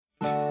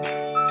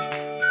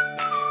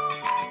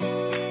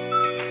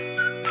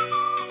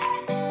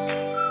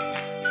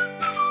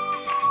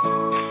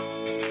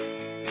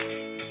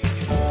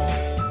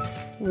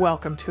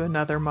Welcome to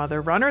another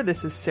Mother Runner.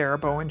 This is Sarah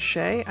Bowen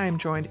Shea. I am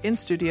joined in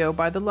studio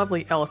by the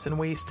lovely Ellison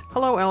Wiest.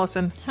 Hello,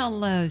 Ellison.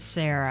 Hello,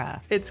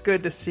 Sarah. It's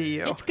good to see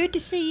you. It's good to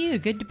see you.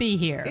 Good to be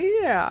here.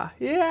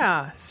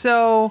 Yeah.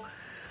 So,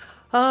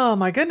 oh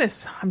my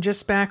goodness, I'm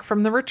just back from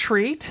the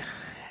retreat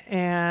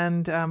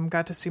and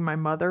got to see my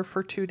mother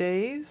for 2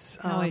 days.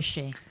 How is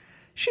she?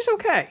 She's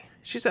okay.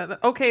 She's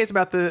okay is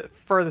about the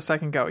furthest I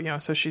can go.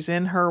 So she's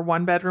in her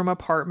 1-bedroom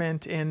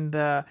apartment in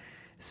the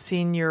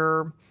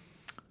senior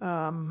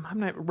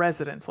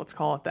residence, let's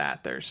call it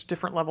that. There's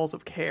different levels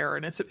of care,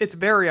 and it's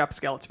very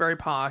upscale. It's very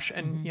posh,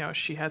 and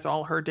she has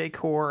all her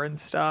decor and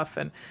stuff.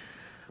 And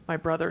my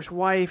brother's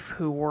wife,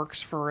 who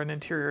works for an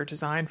interior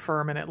design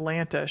firm in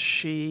Atlanta,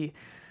 she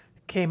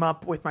came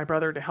up with my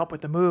brother to help with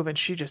the move, and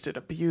she just did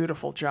a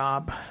beautiful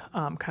job,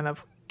 kind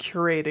of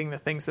curating the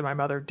things that my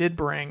mother did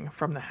bring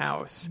from the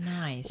house.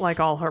 Nice. Like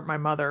my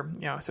mother,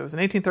 so it was an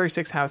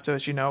 1836 house, so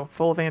as you know,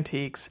 full of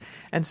antiques.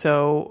 And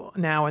so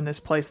now in this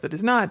place that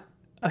is not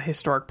a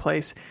historic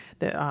place,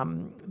 that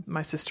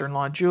my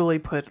sister-in-law Julie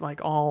put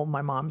like all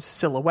my mom's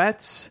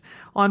silhouettes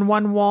on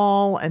one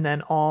wall, and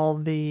then a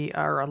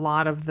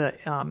lot of the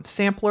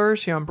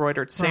samplers,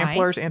 embroidered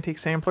samplers, right. Antique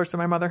samplers that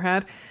my mother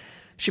had.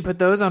 She put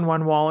those on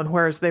one wall, and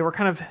whereas they were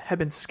had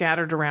been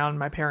scattered around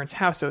my parents'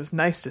 house, so it was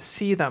nice to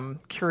see them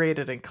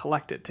curated and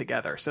collected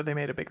together. So they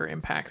made a bigger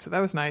impact. So that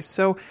was nice.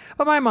 So,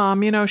 but my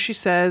mom, she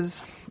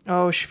says,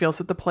 she feels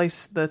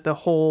that the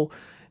whole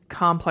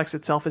complex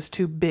itself is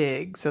too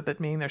big, so that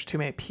meaning there's too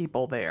many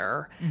people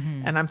there.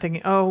 Mm-hmm. And I'm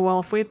thinking,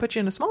 if we had put you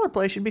in a smaller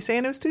place, you'd be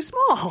saying it was too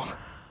small.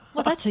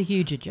 Well, that's a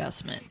huge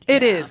adjustment.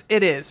 It is.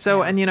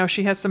 So, and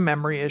she has some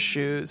memory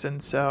issues,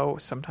 and so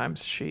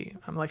sometimes she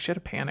had a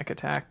panic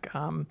attack.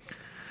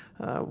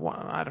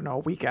 I don't know, a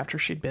week after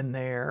she'd been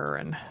there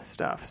and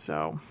stuff.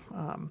 So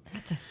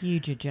that's a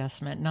huge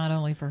adjustment, not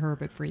only for her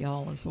but for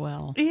y'all as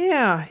well.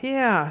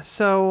 Yeah.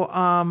 So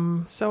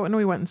and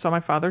we went and saw my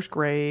father's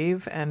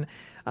grave and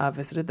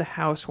visited the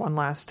house one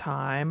last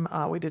time.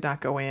 We did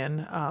not go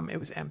in. It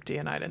was empty,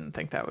 and I didn't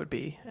think that would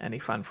be any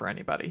fun for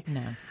anybody.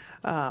 No.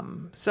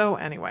 So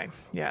anyway,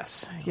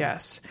 yes.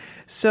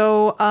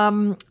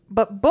 So,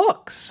 but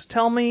books,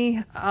 tell me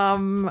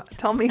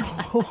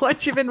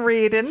what you've been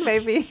reading,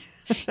 maybe.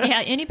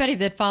 Yeah, anybody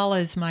that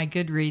follows my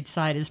Goodreads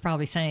site is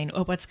probably saying,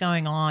 what's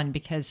going on?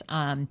 Because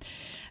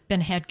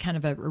had kind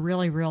of a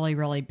really, really,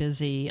 really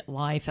busy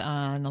life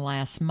in the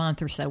last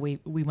month or so. We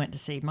went to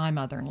see my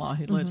mother-in-law,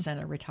 who lives in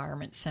a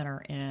retirement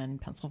center in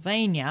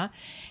Pennsylvania.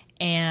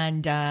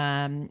 And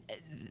then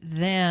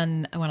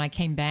when I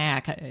came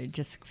back, I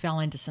just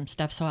fell into some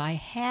stuff. So I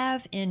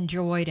have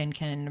enjoyed and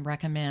can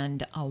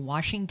recommend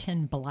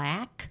Washington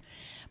Black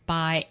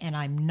and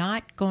I'm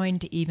not going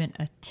to even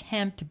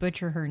attempt to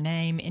butcher her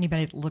name.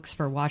 Anybody that looks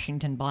for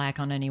Washington Black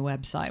on any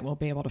website will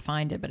be able to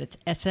find it, but it's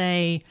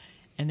S.A.,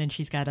 and then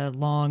she's got a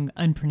long,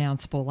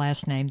 unpronounceable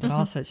last name that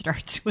also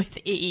starts with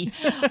E.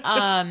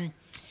 And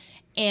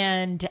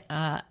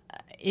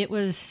it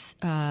was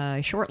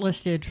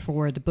shortlisted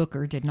for the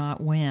Booker, did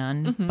not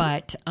win,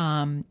 but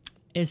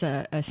is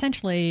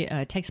essentially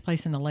takes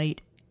place in the late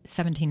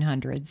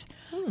 1700s.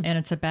 And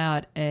it's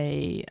about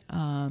a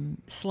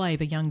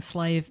young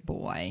slave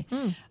boy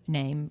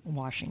named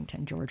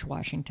George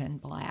Washington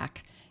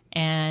Black,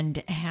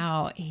 and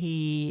how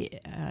he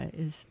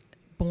is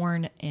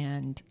born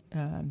and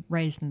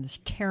raised in this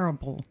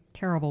terrible,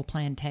 terrible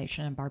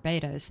plantation in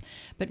Barbados,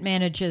 but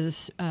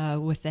manages,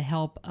 with the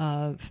help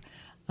of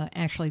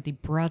actually the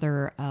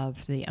brother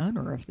of the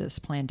owner of this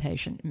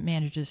plantation,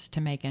 manages to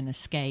make an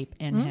escape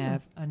and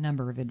have a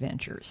number of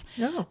adventures.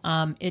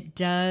 It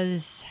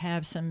does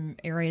have some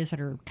areas that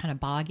are kind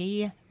of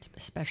boggy,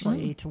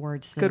 especially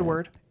towards the... Good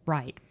word.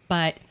 Right.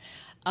 But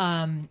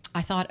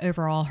I thought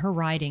overall her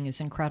writing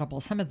is incredible.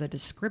 Some of the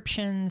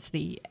descriptions,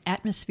 the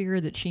atmosphere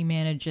that she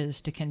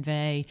manages to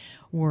convey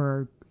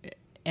were...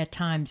 at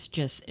times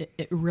just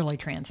it really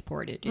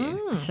transported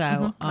you.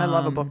 So I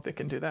love a book that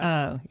can do that.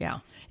 Oh yeah,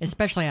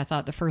 especially I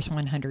thought the first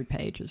 100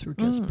 pages were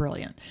just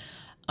brilliant.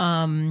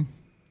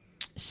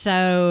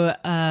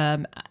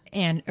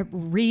 And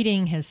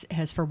reading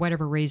has for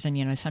whatever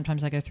reason,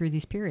 sometimes I go through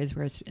these periods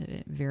where it's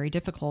very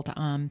difficult.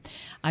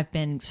 I've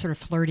been sort of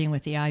flirting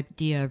with the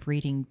idea of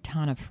reading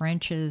Tanya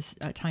French's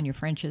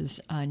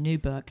new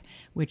book,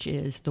 which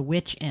is The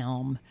Witch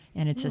Elm,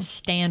 and it's a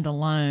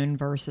standalone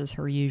versus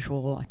her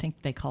usual, I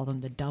think they call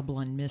them the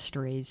Dublin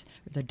Mysteries,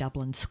 or the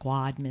Dublin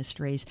Squad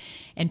Mysteries.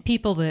 And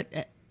people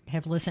that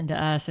have listened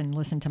to us and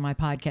listened to my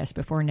podcast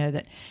before know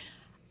that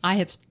I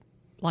have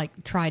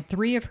tried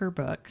 3 of her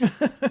books,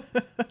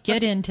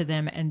 get into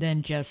them, and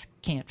then just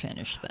can't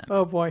finish them.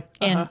 Oh boy!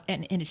 And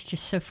it's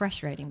just so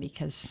frustrating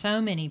because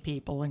so many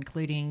people,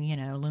 including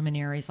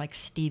luminaries like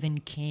Stephen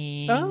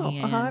King.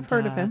 I've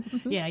heard of him.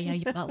 Yeah,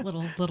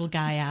 little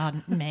guy out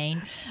in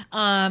Maine,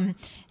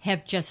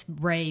 have just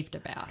raved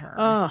about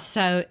her.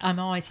 So I'm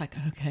always like,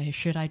 okay,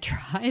 should I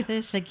try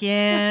this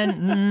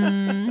again?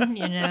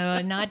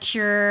 Not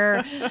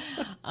sure.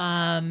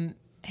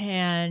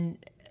 And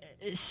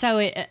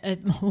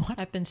what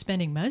I've been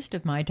spending most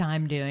of my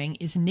time doing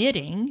is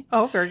knitting.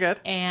 Oh, very good.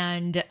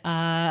 And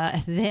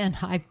then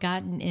I've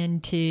gotten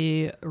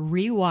into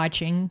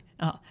rewatching,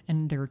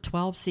 and there are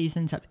 12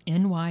 seasons of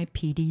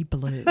NYPD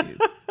Blue.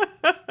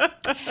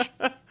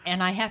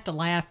 And I have to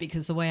laugh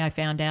because the way I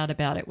found out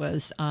about it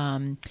was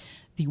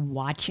the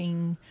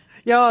watching.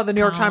 Yeah, the New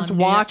York Times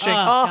watching.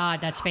 Oh,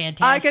 God, that's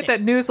fantastic. I get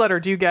that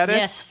newsletter. Do you get it?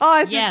 Yes. Oh,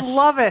 I just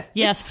love it.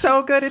 Yes. It's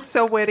so good. It's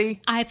so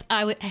witty. I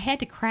had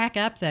to crack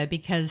up, though,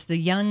 because the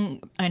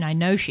young, and I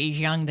know she's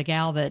young, the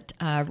gal that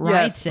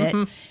writes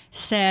it,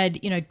 said,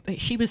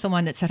 she was the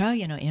one that said,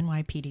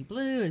 NYPD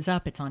Blue is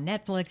up. It's on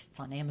Netflix. It's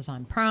on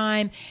Amazon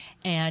Prime.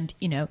 And,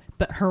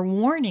 but her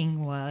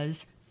warning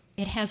was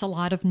it has a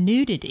lot of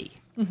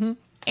nudity. Mm-hmm.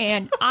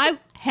 And I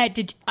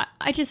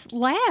just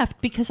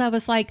laughed because I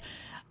was like,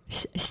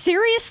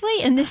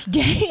 seriously, in this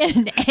day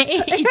and age,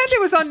 and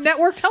it was on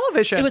network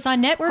television. It was on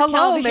network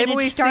television. Maybe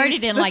we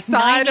started in the like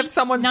side of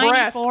someone's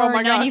breast. Oh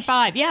my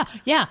 95. Gosh.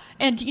 Yeah.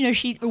 And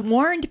she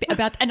warned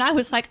about, and I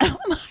was like, oh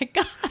my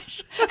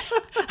gosh,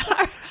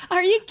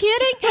 are you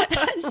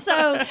kidding?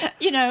 So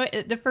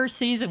the first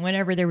season,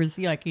 whenever there was,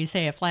 like you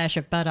say, a flash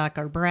of buttock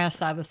or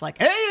breast, I was like,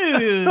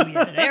 oh,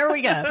 there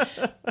we go.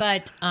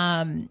 But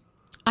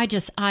I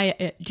just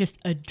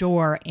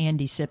adore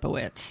Andy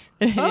Sipowicz,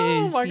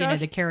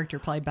 who's the character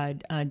played by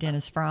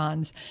Dennis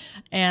Franz,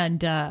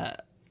 and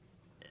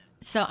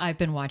so I've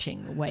been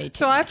watching way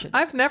too much.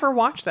 I've never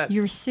watched that.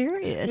 You're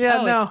serious?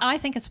 Yeah, no. I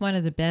think it's one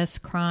of the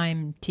best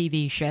crime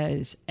TV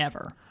shows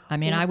ever. I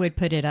mean, I would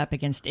put it up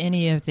against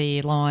any of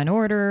the Law and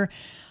Order,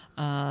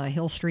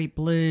 Hill Street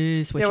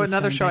Blues, which is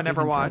another show I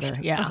never watched.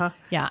 Further. Yeah,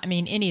 yeah. I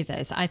mean, any of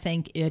those. I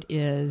think it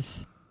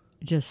is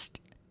just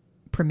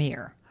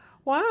premier.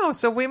 Wow,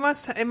 so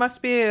it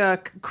must be a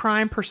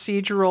crime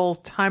procedural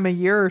time of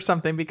year or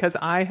something, because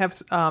I have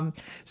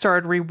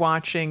started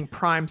rewatching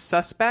Prime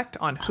Suspect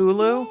on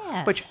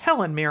Hulu, which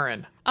Helen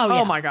Mirren.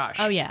 Oh my gosh.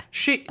 Oh yeah.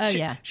 She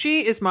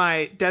is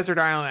my desert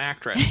island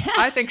actress.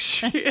 I think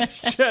she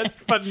is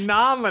just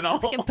phenomenal.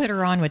 We can put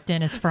her on with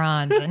Dennis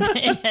Franz and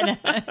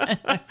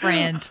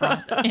Franz.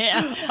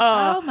 Yeah.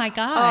 Oh my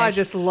gosh. Oh, I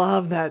just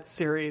love that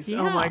series.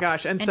 Yeah. Oh my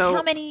gosh. And so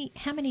how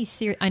many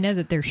series? I know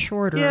that they're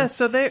shorter. Yeah,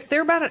 so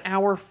they're about an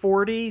hour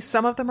 40.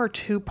 Some of them are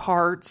 2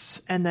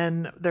 parts, and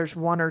then there's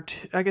 1 or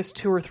 2, I guess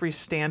 2 or 3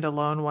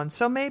 standalone ones.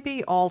 So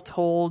maybe all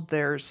told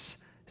there's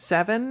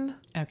 7.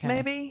 Okay.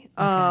 Maybe.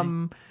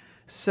 Okay.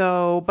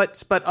 So,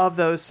 but of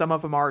those, some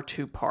of them are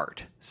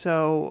 2-part.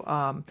 So,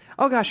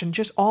 oh gosh, and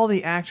just all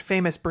the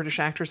famous British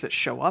actors that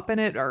show up in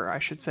it, or I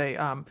should say,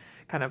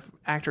 kind of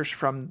actors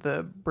from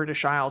the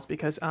British Isles,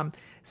 because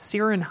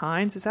Ciarán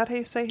Hinds, is that how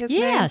you say his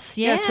name?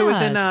 Yes, who was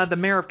in The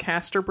Mayor of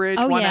Casterbridge.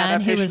 Oh, one yeah,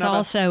 adaptation and he was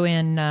also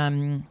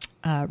in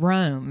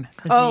Rome.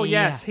 Oh,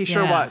 yes, he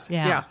sure was.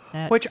 Yeah.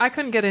 Which I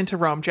couldn't get into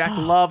Rome. Jack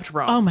loved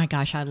Rome. Oh, my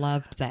gosh, I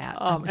loved that.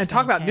 And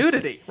talk about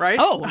nudity, right?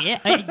 Oh, yeah.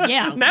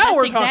 Yeah. Now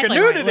we're talking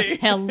nudity. Right.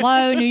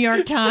 Hello, New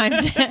York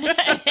Times.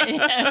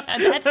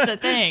 That's the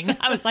thing.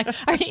 I was like,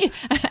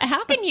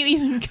 how can you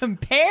even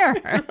compare?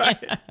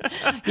 Right.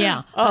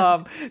 Yeah.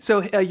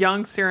 So a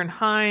young Ciarán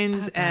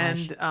Hinds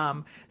and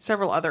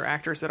several other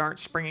actors that aren't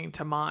springing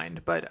to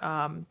mind. But,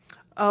 on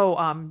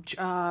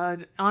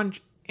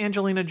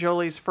Angelina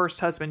Jolie's first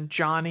husband,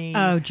 Johnny.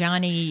 Oh,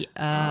 Johnny.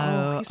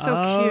 He's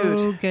so cute.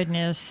 Oh,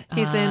 goodness.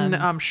 He's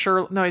in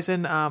Sherlock. No, he's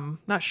in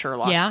not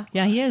Sherlock. Yeah,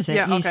 he is.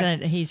 Yeah,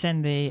 he's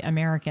in the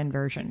American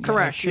version.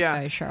 Correct.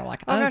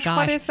 Sherlock. Oh gosh,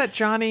 what is that,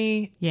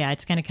 Johnny? Yeah,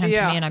 it's going to come to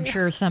me, and I'm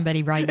sure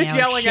somebody right now is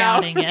yelling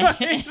shouting out.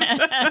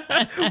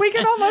 it. We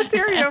can almost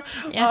hear you.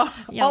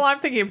 Well, I'm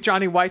thinking of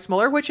Johnny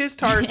Weissmuller, which is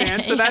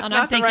Tarzan, so that's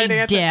not the right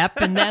answer. Depp,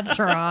 and that's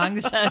wrong.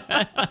 So.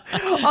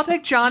 I'll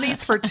take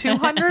Johnny's for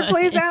 200,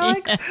 please,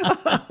 Alex.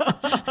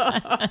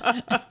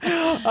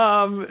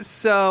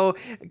 So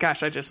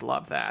gosh, I just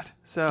love that.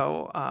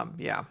 So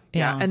yeah.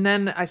 And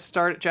then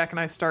Jack and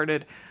I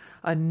started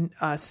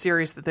a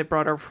series that they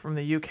brought over from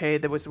the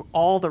UK that was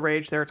all the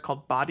rage there. It's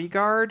called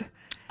Bodyguard.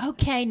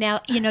 Okay,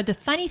 now, the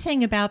funny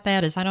thing about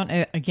that is, I don't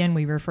know, again,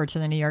 we refer to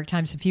the New York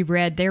Times. If you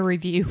read their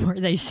review where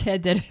they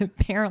said that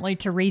apparently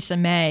Theresa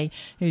May,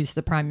 who's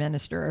the Prime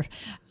Minister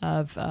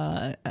of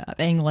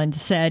England,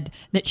 said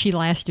that she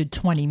lasted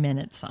 20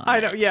 minutes on it. I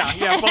know, yeah,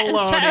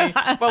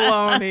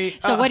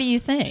 baloney. So what do you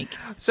think?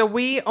 So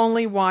we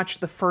only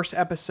watched the first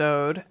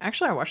episode.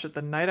 Actually, I watched it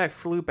the night I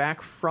flew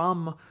back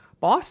from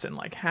Boston.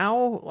 My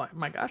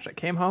gosh, I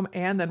came home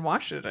and then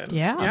watched it.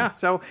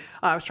 So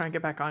I was trying to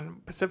get back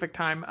on Pacific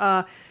time.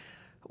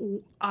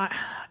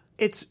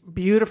 It's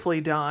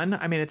beautifully done.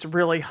 I mean, it's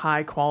really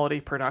high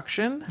quality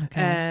production,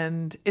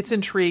 and it's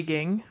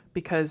intriguing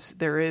because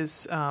there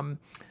is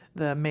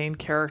the main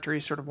character.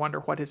 You sort of wonder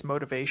what his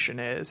motivation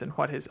is and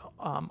what his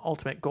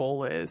ultimate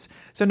goal is.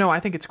 So no, I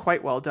think it's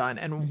quite well done.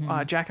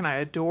 And Jack and I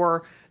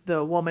adore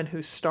the woman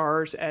who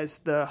stars as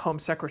the Home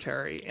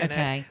Secretary in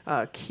it,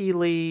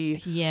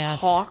 Keely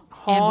Hawes.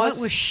 And what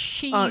was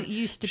she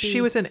used to be? She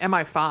was in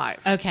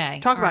MI5. Okay.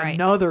 Talk about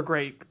another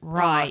great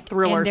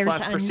thriller /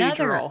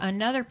 procedural.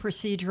 Another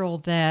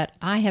procedural that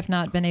I have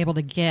not been able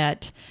to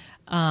get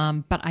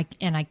But I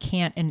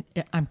can't, and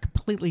I'm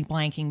completely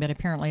blanking, but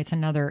apparently it's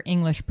another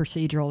English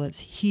procedural that's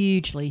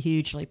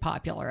hugely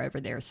popular over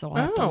there. So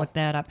I'll have to look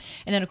that up.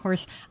 And then, of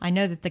course, I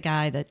know that the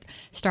guy that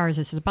stars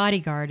as the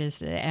bodyguard is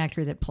the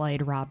actor that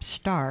played Robb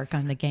Stark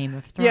on the Game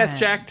of Thrones. Yes,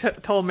 Jack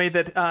told me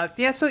that.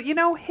 So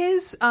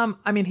his.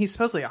 He's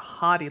supposedly a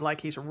hottie,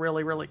 like he's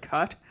really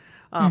cut,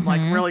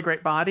 like really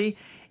great body.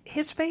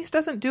 His face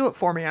doesn't do it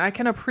for me. I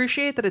can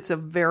appreciate that it's a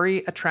very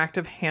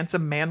attractive,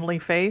 handsome, manly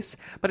face,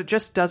 but it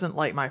just doesn't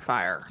light my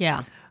fire.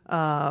 Yeah.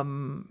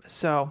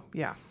 So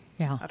yeah.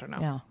 Yeah. I don't know.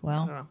 Yeah.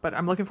 Well. I don't know. But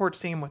I'm looking forward to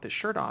seeing him with his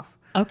shirt off.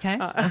 Okay.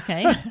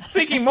 Okay.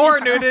 Speaking more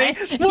nudity.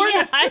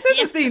 Right. This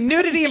is the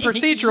nudity and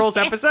procedurals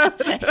episode.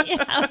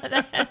 Yeah,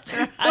 that's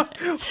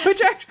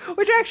right.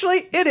 which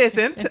actually it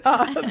isn't.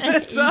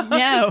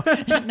 No,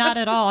 not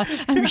at all.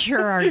 I'm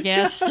sure our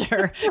guests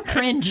are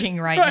cringing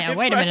right now.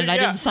 Wait a minute, I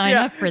didn't sign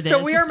up for this.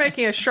 So we are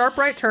making a sharp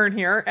right turn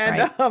here,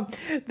 and Right.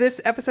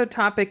 This episode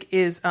topic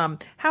is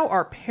how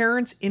our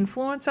parents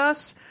influence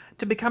us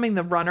to becoming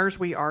the runners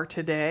we are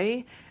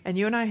today. And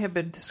you and I have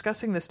been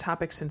discussing this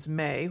topic since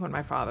May, when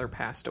my father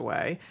passed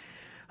away.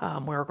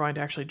 We were going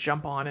to actually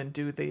jump on and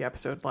do the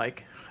episode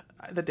like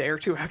the day or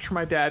two after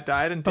my dad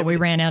died, but we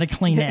ran out of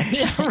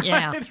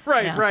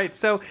Kleenex. Right.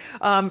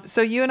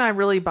 So you and I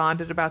really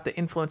bonded about the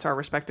influence our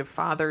respective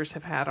fathers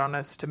have had on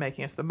us to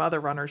making us the mother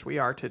runners we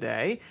are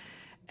today.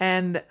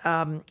 And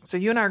so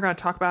you and I are going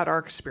to talk about our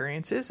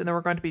experiences, and then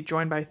we're going to be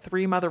joined by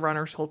 3 mother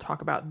runners who will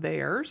talk about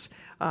theirs.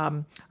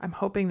 I'm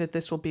hoping that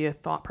this will be a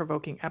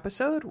thought-provoking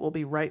episode. We'll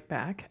be right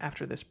back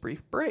after this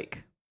brief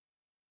break.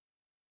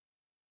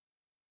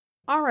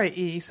 All right,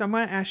 Edie, so I'm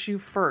going to ask you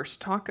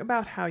first. Talk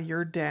about how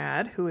your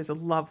dad, who is a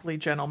lovely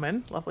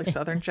gentleman, lovely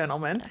Southern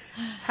gentleman,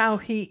 how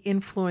he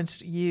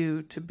influenced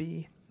you to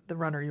be the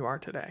runner you are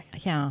today.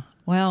 Yeah.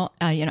 Well,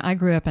 I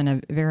grew up in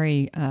a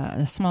very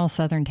small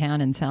southern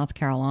town in South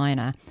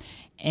Carolina,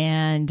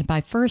 and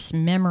my first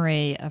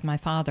memory of my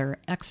father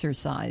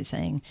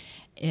exercising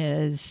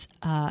is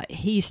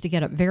he used to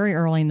get up very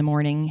early in the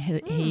morning.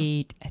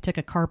 He took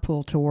a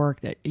carpool to work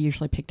that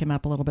usually picked him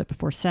up a little bit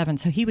before 7.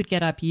 So he would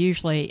get up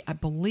usually, I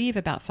believe,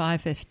 about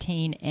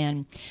 5:15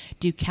 and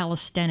do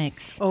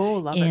calisthenics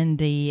in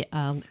the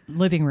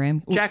living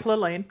room. Jack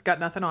LaLanne, got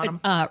nothing on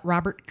him.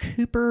 Robert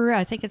Cooper,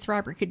 I think it's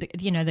Robert,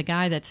 the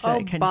guy that's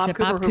Bob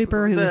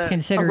Cooper, who was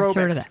considered aerobics.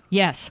 sort of the,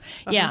 yes.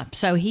 Yeah.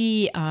 So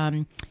he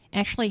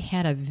actually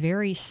had a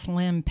very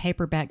slim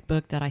paperback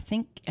book that I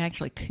think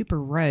actually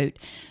Cooper wrote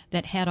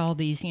that had all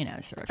these,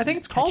 sort of. I think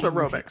it's called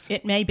aerobics.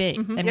 It may be.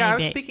 Mm-hmm. I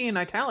was speaking in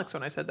italics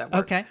when I said that word.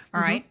 Okay.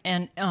 All right.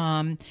 And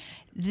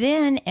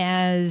then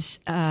as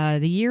the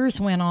years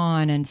went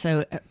on, and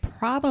so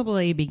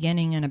probably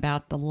beginning in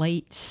about the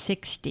late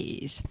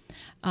 60s,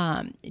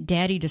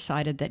 Daddy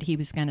decided that he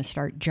was going to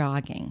start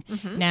jogging.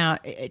 Mm-hmm. Now,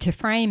 to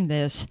frame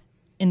this,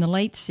 in the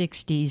late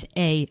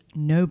 60s,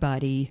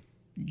 nobody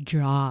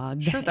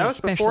jogged. Sure, that was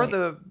before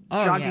the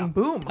jogging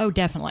boom. Oh,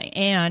 definitely.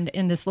 And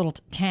in this little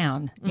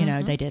town,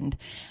 they didn't.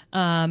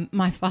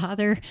 My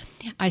father,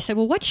 I said,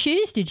 well, what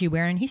shoes did you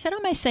wear? And he said,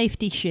 my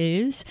safety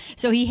shoes.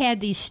 So he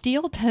had these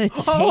steel-toed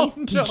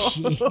safety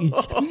shoes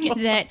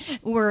that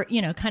were,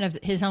 kind of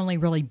his only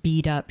really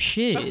beat-up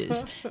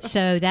shoes.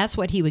 So that's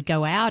what he would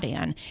go out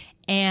in.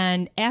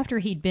 And after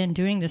he'd been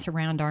doing this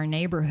around our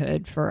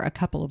neighborhood for a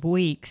couple of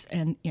weeks,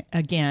 and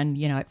again,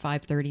 at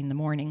 5:30 in the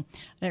morning,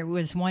 there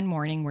was one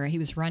morning where he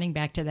was running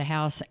back to the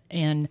house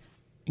and,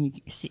 you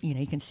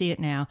can see it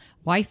now,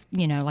 like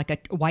a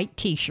white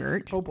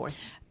T-shirt. Oh, boy.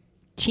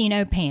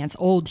 Chino pants,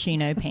 old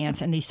chino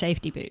pants, and these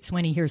safety boots.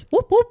 When he hears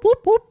whoop, whoop,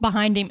 whoop, whoop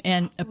behind him,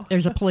 and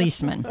there's a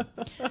policeman.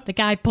 The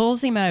guy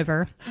pulls him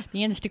over,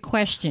 begins to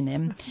question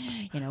him.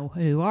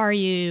 Who are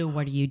you?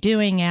 What are you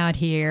doing out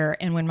here?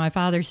 And when my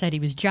father said he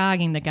was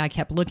jogging, the guy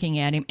kept looking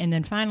at him. And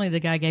then finally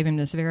the guy gave him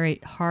this very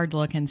hard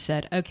look and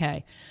said,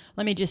 okay,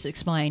 let me just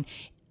explain.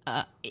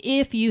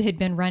 If you had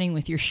been running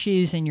with your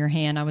shoes in your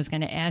hand, I was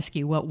going to ask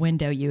you what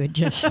window you had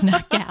just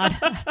snuck out.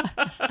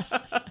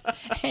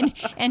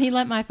 And he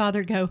let my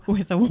father go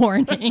with a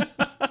warning.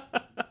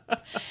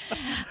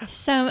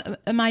 So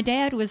my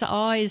dad was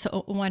always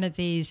one of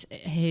these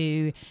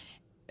who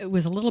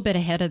was a little bit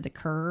ahead of the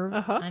curve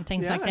on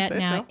things like that.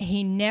 Now,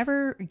 he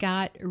never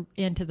got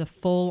into the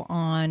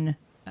full-on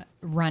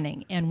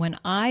running. And when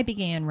I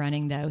began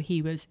running, though,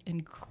 he was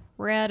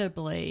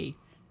incredibly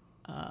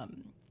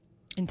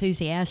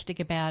enthusiastic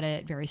about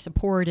it, very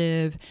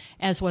supportive,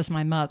 as was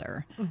my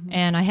mother. Mm-hmm.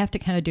 And I have to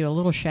kind of do a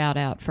little shout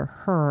out for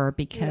her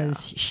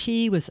because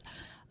she was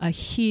a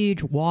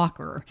huge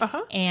walker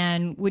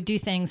and would do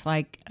things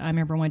like, I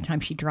remember one time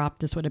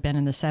this would have been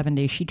in the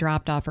 70s, she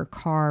dropped off her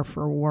car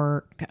for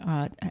work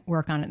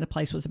on it. The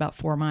place was about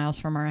 4 miles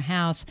from our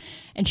house.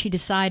 And she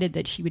decided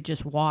that she would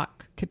just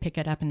walk to pick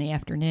it up in the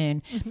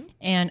afternoon. Mm-hmm.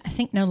 And I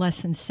think no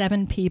less than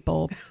 7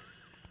 people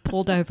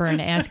pulled over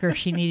and asked her if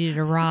she needed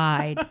a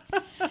ride.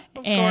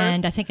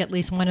 And I think at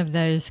least one of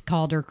those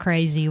called her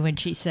crazy when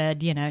she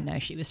said, no,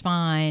 she was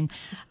fine.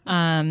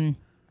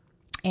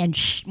 And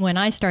when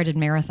I started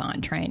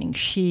marathon training,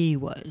 she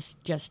was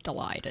just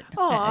delighted.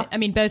 I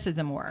mean, both of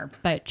them were,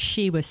 but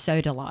she was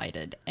so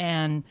delighted.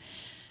 And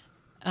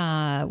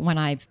when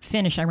I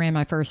finished, I ran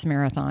my first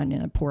marathon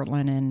in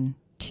Portland in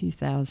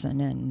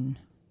 2000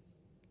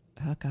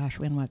 oh gosh,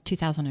 when was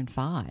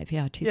 2005?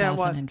 Yeah,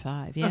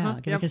 2005. Yeah,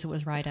 because it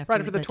was right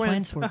after the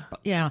twins were.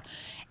 Yeah,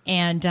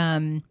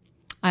 and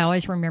I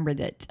always remember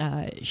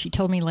that she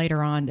told me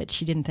later on that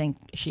she didn't think,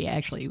 she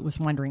actually was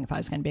wondering if I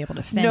was going to be able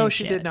to finish. No,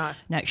 she did not.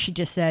 No, she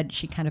just said,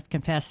 she kind of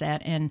confessed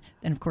that, and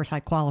of course I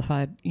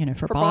qualified,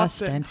 for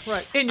Boston.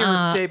 Right, in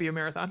your debut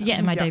marathon. Yeah,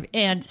 in my debut.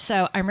 And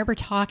so I remember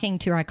talking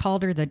to her. I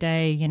called her the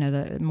day,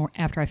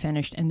 after I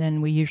finished, and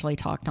then we usually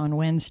talked on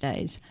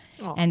Wednesdays.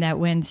 Oh. And that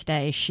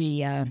Wednesday,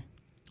 she.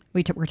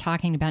 We were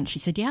talking about it, and she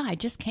said, yeah, I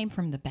just came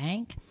from the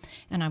bank,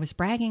 and I was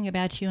bragging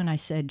about you, and I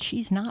said,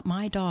 she's not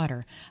my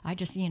daughter. I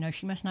just,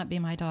 she must not be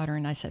my daughter.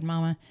 And I said,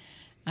 Mama,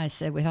 I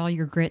said, with all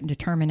your grit and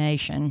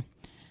determination,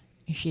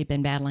 she had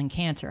been battling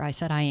cancer. I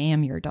said, I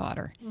am your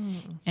daughter.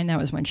 Mm. And that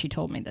was when she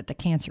told me that the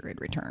cancer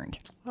had returned.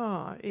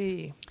 Oh,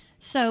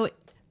 So,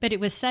 but she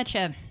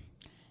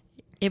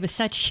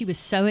was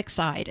so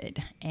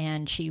excited,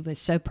 and she was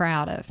so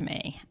proud of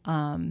me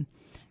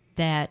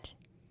that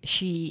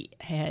she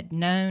had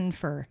known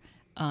for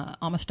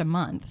almost a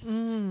month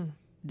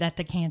that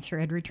the cancer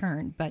had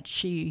returned, but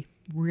she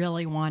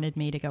really wanted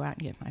me to go out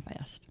and give my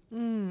best.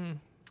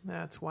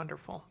 That's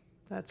wonderful.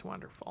 That's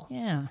wonderful.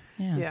 Yeah.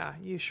 Yeah,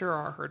 you sure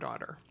are her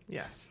daughter.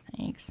 Yes.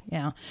 Thanks.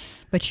 Yeah.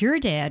 But your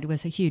dad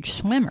was a huge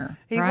swimmer,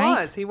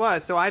 right? He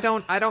was. So I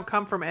don't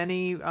come from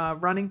any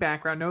running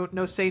background.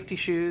 No safety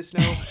shoes,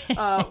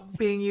 no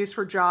being used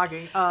for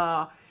jogging.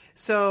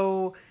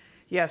 So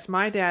yes,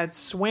 my dad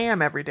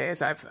swam every day,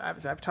 as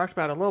I've talked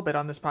about a little bit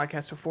on this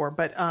podcast before,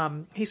 but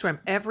he swam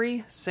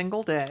every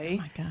single day.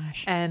 Oh my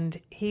gosh. And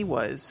he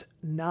was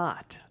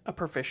not a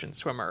proficient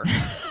swimmer.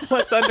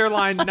 Let's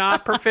underline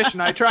not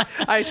proficient.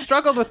 I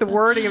struggled with the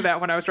wording of that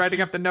when I was writing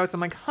up the notes.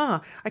 I'm like,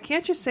 I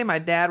can't just say my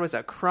dad was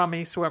a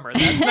crummy swimmer.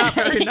 That's not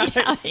very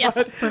nice. Yeah.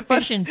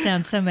 Proficient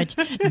sounds so much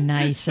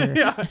nicer.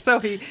 Yeah. So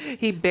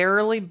he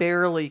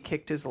barely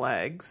kicked his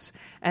legs,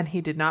 and he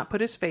did not put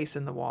his face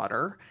in the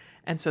water.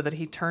 And so that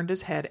he turned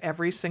his head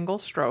every single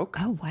stroke.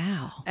 Oh,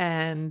 wow.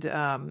 And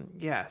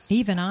yes.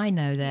 Even I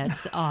know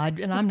that's odd,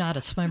 and I'm not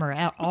a swimmer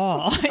at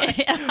all.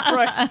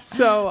 Right.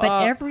 So,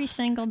 but every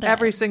single day.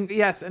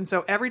 Yes. And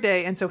so every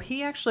day. And so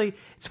he actually,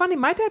 it's funny,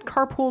 my dad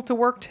carpooled to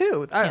work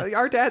too. Yeah.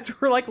 Our dads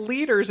were like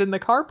leaders in the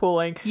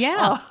carpooling.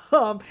 Yeah.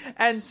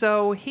 And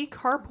so he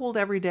carpooled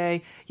every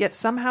day, yet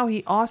somehow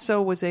he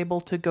also was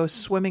able to go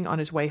swimming on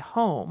his way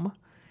home.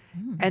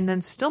 And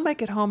then still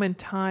make it home in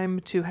time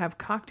to have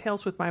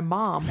cocktails with my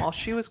mom while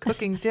she was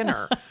cooking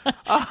dinner.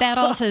 That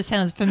also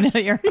sounds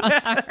familiar.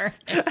 Yes.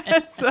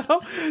 And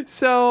so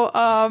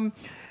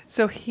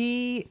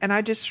he, and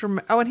I just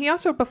remember, and he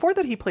also, before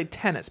that he played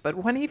tennis, but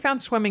when he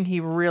found swimming, he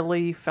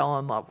really fell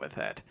in love with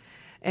it.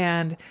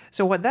 And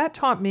so what that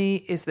taught me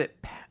is that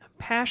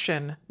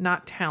passion,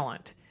 not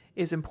talent,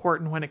 is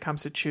important when it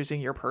comes to choosing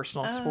your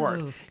personal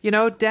sport.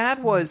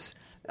 Dad was...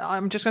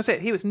 I'm just going to say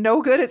it. He was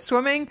no good at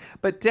swimming,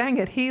 but dang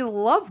it, he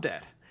loved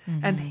it.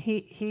 Mm-hmm. And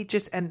he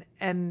just,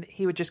 and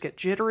he would just get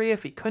jittery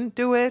if he couldn't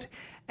do it.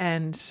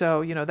 And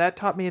so, that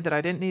taught me that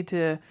I didn't need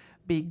to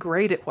be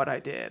great at what I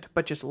did,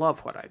 but just love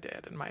what I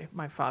did. And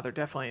my father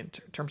definitely, in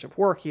terms of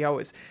work, he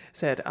always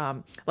said,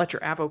 let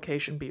your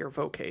avocation be your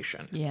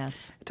vocation.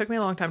 Yes. It took me a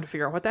long time to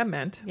figure out what that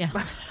meant. Yeah.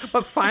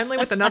 But finally,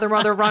 with Another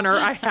Mother Runner,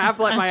 I have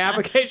let my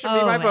avocation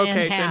be my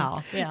vocation. And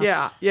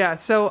how. Yeah.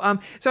 So and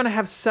I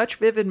have such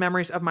vivid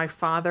memories of my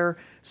father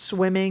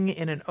swimming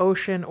in an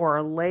ocean or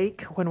a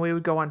lake when we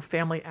would go on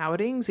family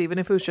outings, even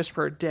if it was just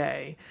for a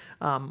day.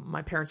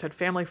 My parents had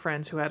family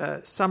friends who had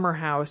a summer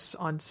house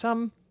on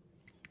some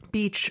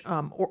beach,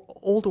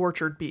 Old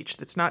Orchard Beach,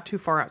 that's not too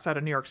far outside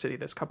of New York City.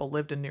 This couple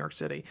lived in New York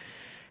City.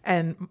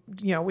 And,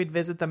 we'd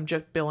visit them,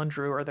 just Bill and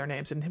Drew are their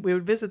names, and we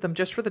would visit them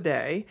just for the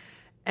day.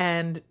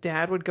 And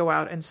Dad would go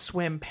out and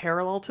swim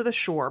parallel to the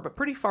shore, but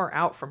pretty far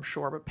out from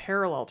shore, but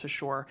parallel to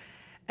shore.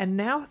 And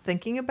now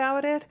thinking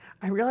about it,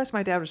 I realized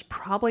my dad was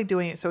probably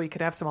doing it so he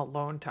could have some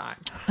alone time.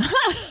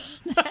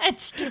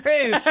 That's true.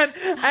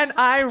 And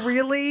I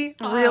really,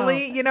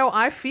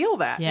 I feel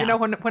that. Yeah.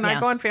 When I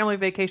go on family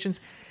vacations,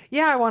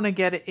 I want to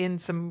get in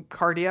some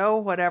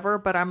cardio, whatever,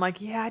 but I'm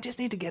like, I just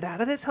need to get out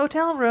of this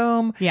hotel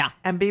room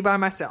and be by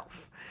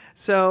myself.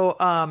 So,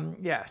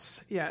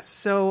 yes.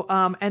 So,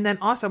 and then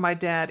also my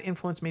dad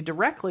influenced me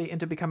directly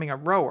into becoming a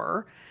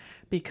rower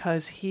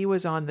because he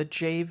was on the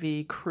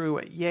JV crew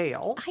at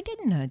Yale. I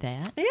didn't know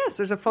that. Yes,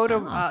 there's a photo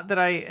that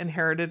I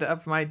inherited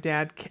of my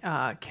dad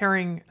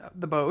carrying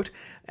the boat.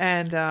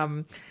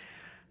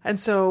 And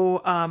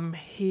so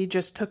he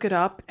just took it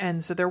up.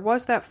 And so there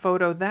was that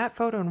photo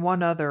and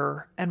one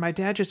other. And my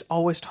dad just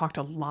always talked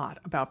a lot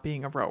about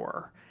being a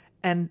rower.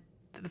 And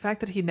the fact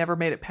that he never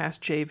made it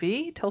past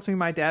JV tells me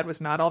my dad was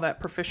not all that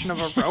proficient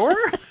of a rower,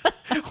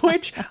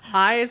 which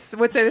I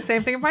would say the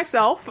same thing of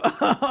myself.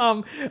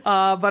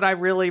 But I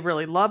really,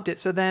 really loved it.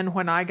 So then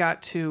when I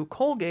got to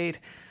Colgate,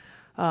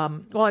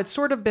 well, I'd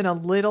sort of been a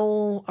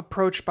little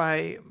approached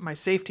by my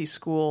safety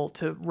school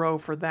to row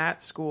for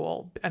that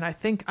school. And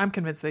I'm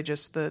convinced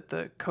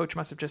the coach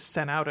must have just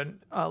sent out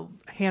a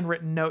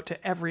handwritten note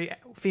to every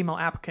female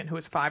applicant who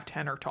was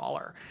 5'10" or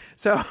taller.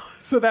 So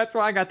that's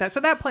why I got that. So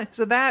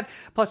that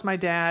plus my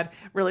dad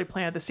really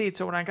planted the seed.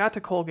 So when I got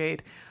to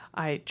Colgate,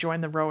 I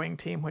joined the rowing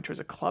team, which was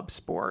a club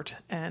sport.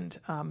 And,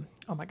 oh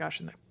my gosh,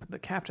 and the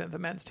captain of the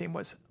men's team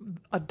was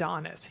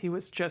Adonis. He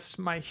was just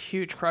my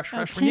huge crush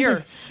freshman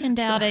year. Send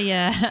out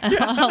a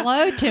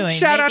hello to him.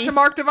 Shout out to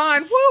Mark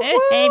Devine. Woo,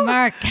 woo. Hey,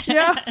 Mark.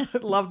 Yeah.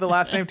 Love the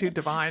last name too,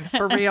 Devine.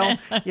 For real.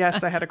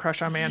 Yes, I had a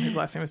crush on a man whose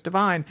last name was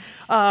Devine.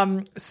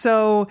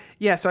 So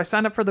I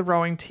signed up for the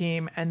rowing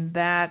team, and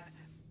that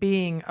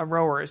being a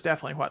rower is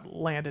definitely what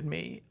landed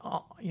me,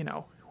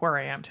 where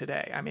I am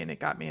today. I mean, it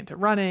got me into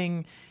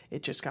running.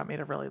 It just got me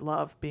to really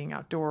love being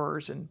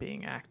outdoors and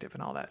being active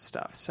and all that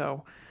stuff.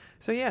 And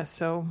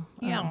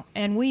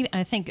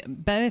I think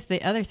both,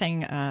 the other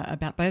thing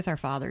about both our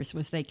fathers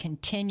was they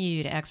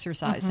continued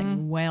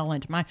exercising well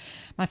into my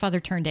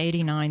father turned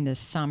 89 this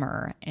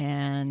summer,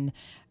 and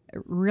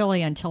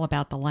really until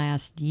about the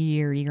last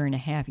year and a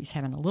half, he's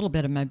having a little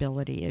bit of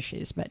mobility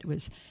issues, but it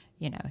was,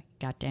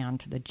 got down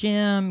to the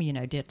gym,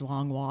 did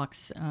long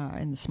walks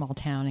in the small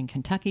town in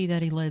Kentucky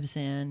that he lives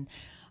in.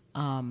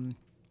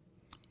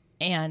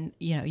 And,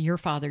 your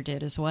father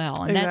did as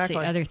well. And That's the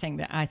other thing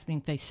that I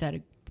think they set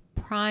a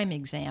prime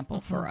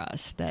example for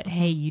us that,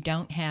 hey, you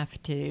don't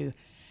have to,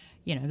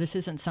 this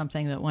isn't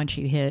something that once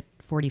you hit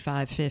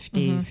 45,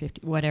 50,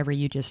 50, whatever,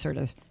 you just sort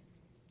of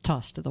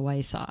toss to the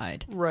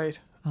wayside. Right.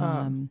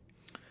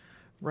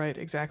 Right,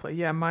 exactly.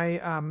 Yeah, my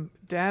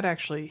dad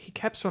actually, he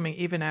kept swimming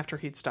even after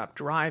he'd stopped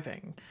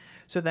driving.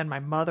 So then my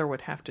mother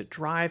would have to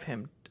drive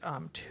him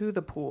to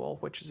the pool,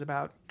 which is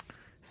about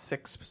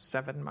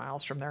 6-7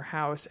 miles from their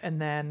house.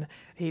 And then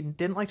he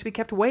didn't like to be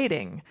kept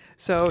waiting.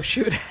 So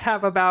she would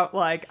have about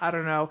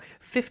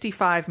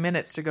 55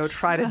 minutes to go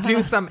try to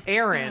do some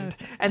errand.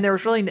 And there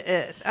was really,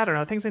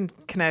 things in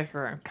Connecticut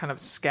are kind of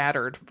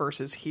scattered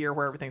versus here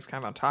where everything's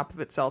kind of on top of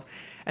itself.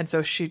 And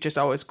so she just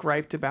always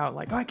griped about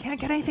I can't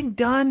get anything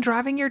done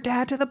driving your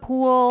dad to the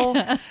pool.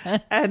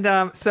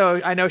 And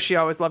so I know she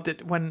always loved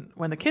it when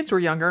the kids were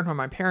younger and when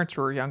my parents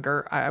were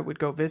younger, I would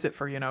go visit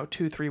for,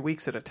 2-3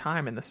 weeks at a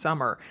time in the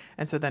summer.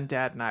 And so then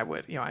Dad and I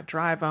would, I'd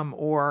drive him,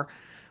 or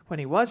when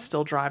he was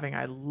still driving,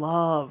 I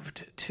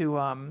loved to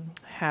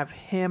have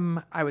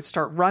him. I would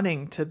start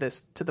running to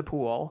the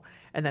pool,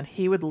 and then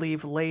he would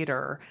leave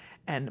later.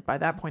 And by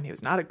that point, he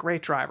was not a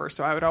great driver,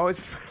 so I would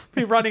always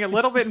be running a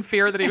little bit in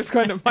fear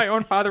that my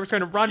own father was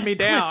going to run me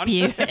down. And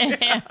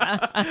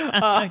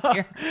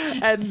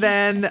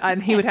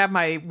he would have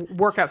my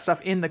workout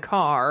stuff in the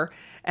car.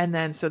 And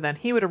then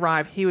he would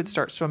arrive, he would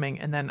start swimming,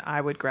 and then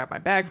I would grab my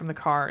bag from the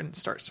car and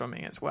start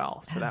swimming as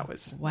well. So that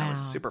was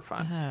super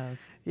fun. Oh,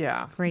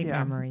 yeah. Great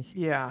memories.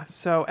 Yeah.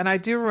 So, and I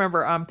do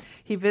remember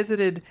he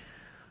visited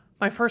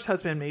my first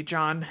husband and me,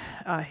 John.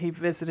 He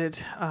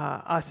visited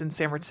us in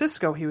San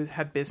Francisco. He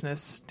had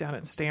business down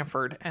at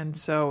Stanford. And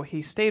so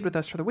he stayed with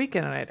us for the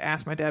weekend. And I had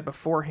asked my dad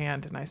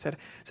beforehand. And I said,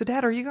 so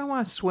Dad, are you going to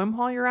want to swim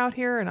while you're out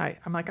here? And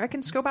I'm like, I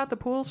can scope out the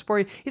pools for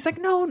you. He's like,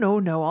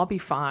 no, I'll be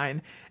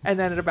fine. And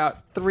then at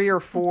about 3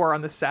 or 4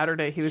 on the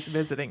Saturday he was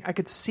visiting, I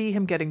could see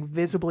him getting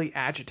visibly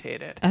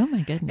agitated. Oh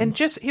my goodness. And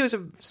he was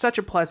such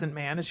a pleasant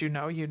man, as you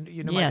know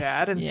my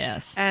dad. And,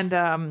 yes.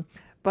 And,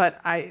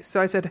 but I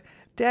said,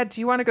 Dad,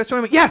 do you want to go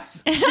swimming?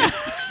 Yes.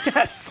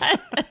 Yes. Sniff,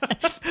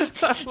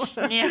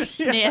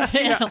 sniff.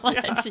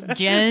 Let's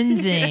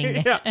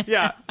jonesing.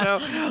 Yeah.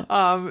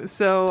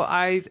 So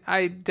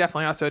I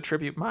definitely also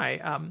attribute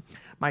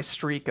my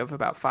streak of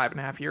about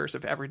 5.5 years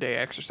of everyday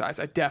exercise.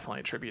 I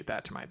definitely attribute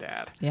that to my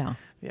dad. Yeah.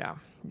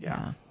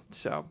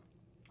 So,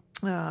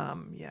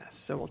 yes.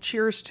 So, well,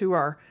 cheers to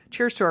our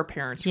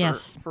parents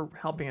for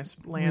helping us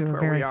land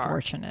where we are. Very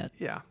fortunate.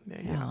 Yeah.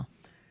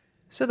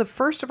 So the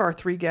first of our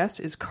 3 guests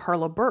is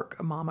Carla Burke,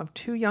 a mom of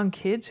 2 young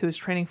kids who is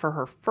training for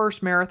her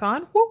first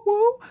marathon. Woo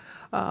woo!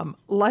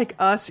 Like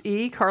us,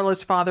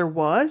 Carla's father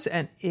was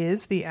and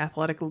is the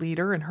athletic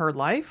leader in her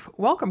life.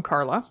 Welcome,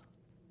 Carla.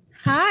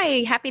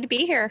 Hi, happy to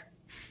be here.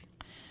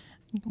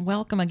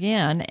 Welcome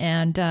again.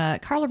 And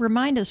Carla,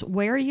 remind us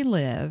where you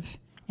live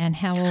and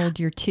how old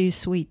your 2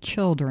 sweet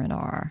children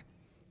are.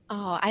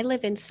 Oh, I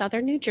live in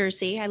southern New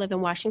Jersey. I live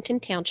in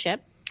Washington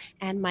Township.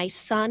 And my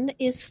son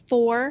is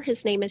 4.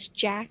 His name is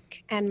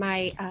Jack. And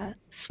my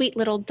sweet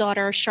little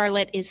daughter,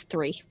 Charlotte, is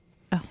 3.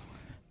 Oh,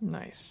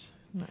 nice.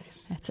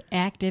 That's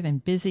active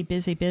and busy.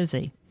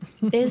 Busy.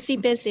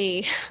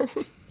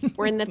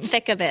 We're in the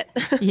thick of it.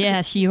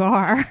 Yes, you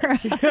are.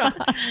 Yeah.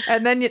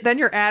 And then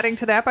you're adding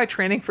to that by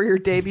training for your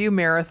debut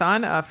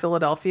marathon,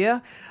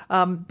 Philadelphia.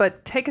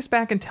 But take us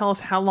back and tell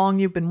us how long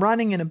you've been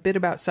running and a bit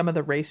about some of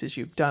the races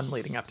you've done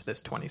leading up to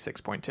this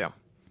 26.2.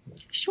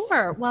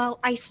 Sure. Well,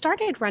 I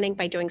started running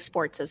by doing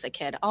sports as a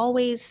kid,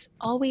 always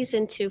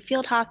into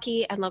field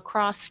hockey and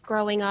lacrosse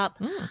growing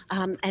up,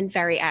 and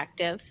very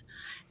active.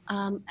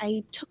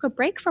 I took a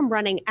break from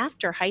running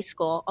after high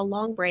school, a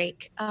long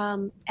break,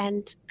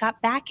 and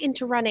got back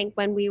into running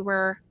when we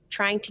were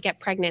trying to get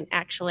pregnant,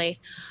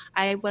 actually.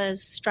 I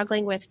was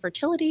struggling with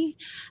fertility.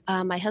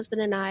 My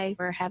husband and I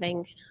were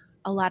having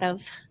a lot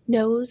of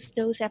no's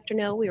after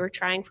no. We were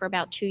trying for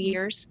about 2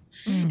 years.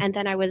 And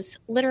then I was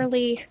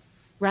literally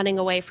running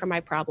away from my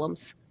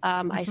problems.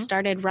 I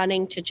started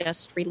running to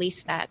just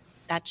release that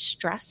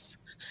stress.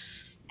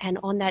 And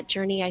on that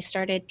journey, I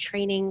started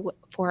training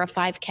for a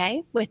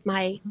 5K with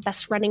my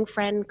best running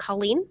friend,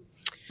 Colleen.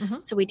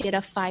 So we did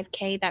a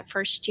 5K that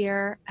first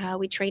year.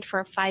 We trained for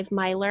a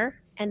 5-miler.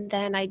 And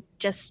then I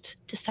just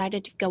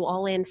decided to go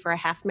all in for a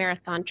half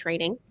marathon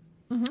training.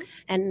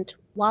 And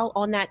while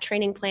on that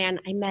training plan,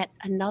 I met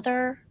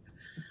another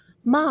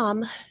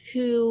mom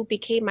who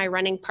became my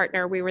running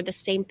partner. We were the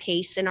same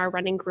pace in our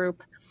running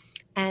group.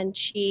 And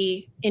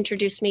she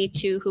introduced me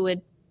to who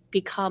would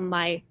become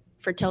my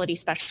fertility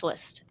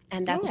specialist.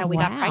 And that's how we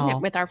got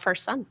pregnant with our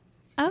first son.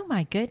 Oh,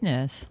 my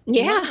goodness.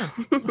 Yeah.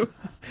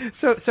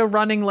 So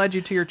running led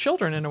you to your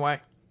children in a way.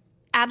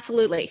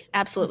 Absolutely.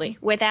 Absolutely.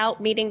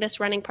 Without meeting this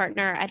running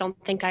partner, I don't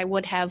think I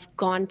would have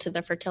gone to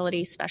the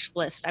fertility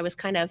specialist. I was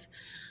kind of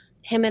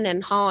hemming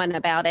and hawing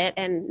about it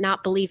and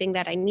not believing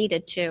that I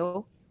needed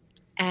to.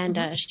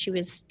 And she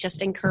was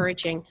just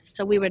encouraging.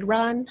 So we would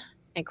run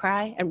and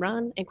cry and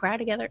run and cry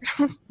together.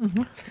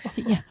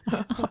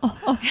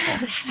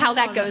 How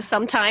that goes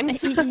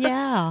sometimes.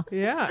 Yeah.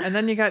 Yeah. And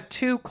then you got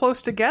two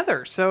close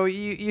together. So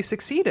you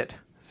succeeded.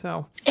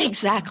 So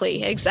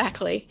Exactly.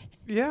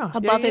 yeah.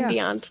 Above and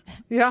beyond.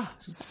 Yeah.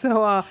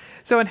 So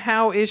and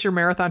how is your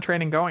marathon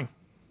training going?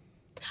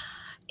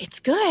 It's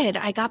good.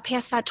 I got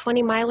past that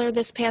 20-miler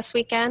this past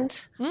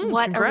weekend.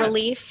 What congrats. a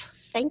relief.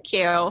 Thank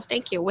you.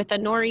 With a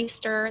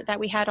nor'easter that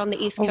we had on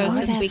the East Coast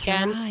this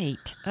weekend.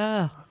 Right.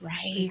 Oh,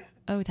 Right.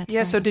 oh, that's Yeah.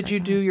 right. So did you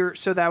do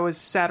so that was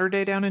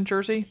Saturday down in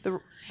Jersey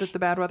that the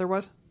bad weather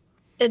was?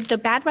 The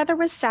bad weather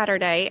was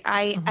Saturday.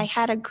 I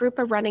had a group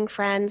of running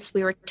friends.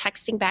 We were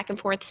texting back and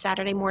forth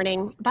Saturday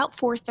morning. About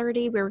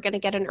 4:30, we were going to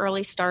get an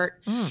early start.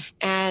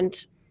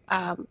 And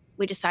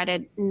we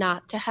decided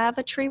not to have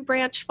a tree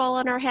branch fall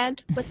on our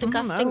head with the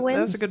gusting winds.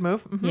 That was a good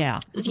move. Yeah.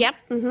 Yep.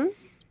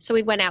 So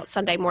we went out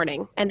Sunday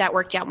morning, and that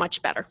worked out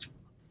much better.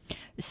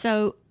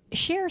 So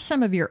share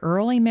some of your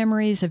early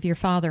memories of your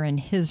father and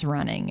his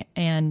running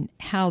and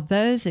how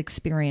those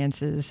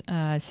experiences,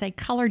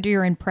 colored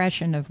your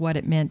impression of what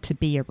it meant to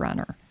be a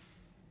runner.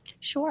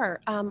 Sure.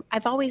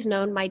 I've always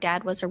known my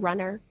dad was a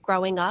runner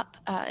growing up.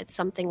 It's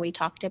something we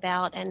talked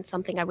about and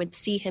something I would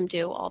see him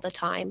do all the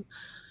time.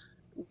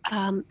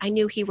 I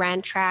knew he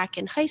ran track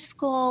in high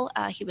school.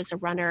 He was a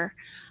runner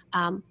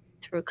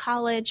through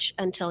college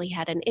until he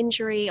had an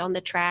injury on the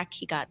track.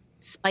 He got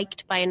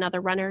spiked by another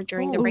runner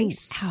during the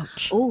race.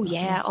 Ouch. Oh,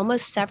 yeah.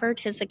 Almost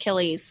severed his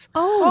Achilles.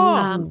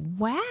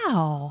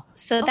 Wow.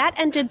 So that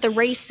ended the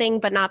racing,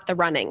 but not the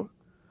running.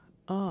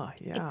 Oh,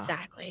 yeah.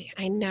 Exactly.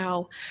 I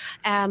know.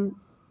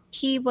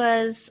 He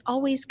was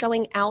always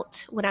going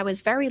out when I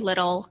was very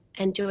little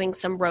and doing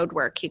some road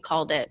work. He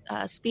called it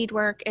speed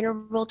work,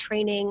 interval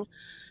training,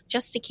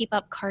 just to keep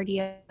up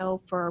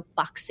cardio for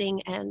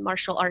boxing and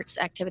martial arts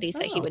activities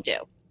that he would do.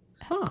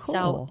 Oh, cool.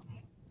 So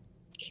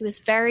he was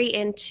very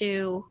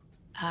into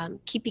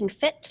keeping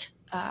fit,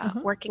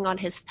 working on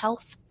his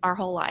health our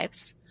whole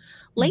lives.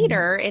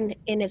 Later,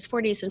 in his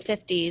 40s and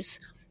 50s,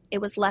 it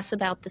was less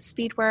about the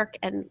speed work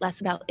and less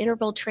about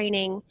interval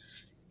training.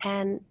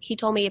 And he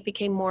told me it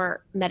became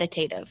more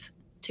meditative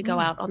to go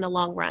out on the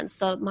long runs.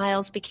 The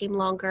miles became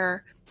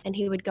longer, and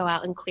he would go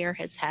out and clear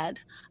his head.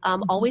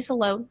 Always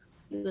alone.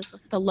 He was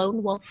the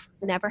lone wolf,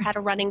 never had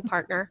a running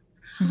partner.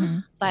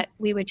 But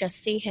we would just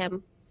see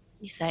him.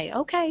 You say,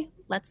 okay,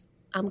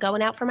 I'm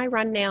going out for my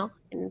run now.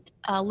 And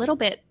a little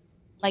bit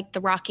like the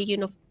Rocky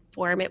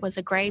uniform, it was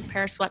a gray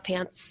pair of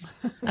sweatpants,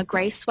 a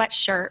gray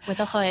sweatshirt with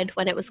a hood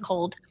when it was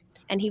cold.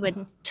 And he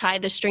would tie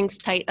the strings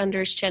tight under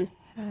his chin,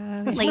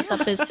 lace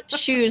up his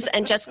shoes,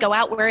 and just go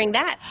out wearing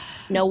that.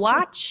 No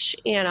watch.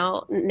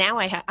 Now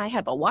I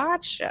have a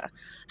watch, a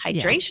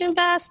hydration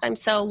vest. I'm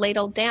so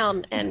ladled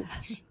down. And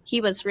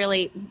he was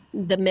really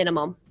the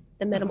minimal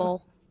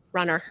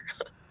runner.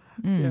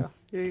 Yeah.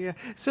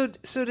 So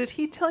did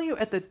he tell you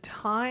at the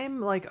time,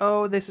 like,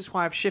 oh, this is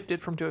why I've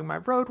shifted from doing my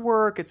road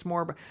work? It's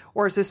more,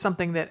 or is this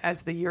something that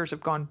as the years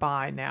have gone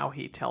by, now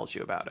he tells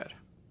you about it?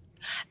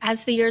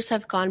 As the years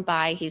have gone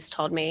by, he's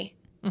told me.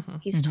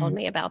 He's told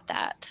me about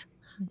that.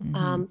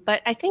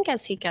 But I think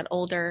as he got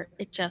older,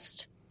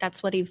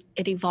 that's what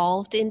it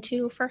evolved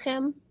into for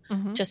him,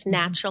 just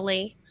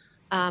naturally.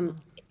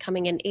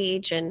 Coming in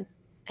age and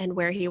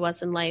where he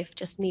was in life,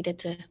 just needed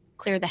to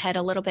clear the head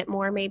a little bit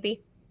more,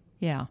 maybe.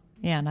 Yeah.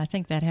 Yeah, and I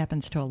think that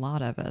happens to a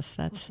lot of us.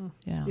 That's,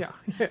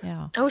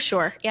 yeah. Oh,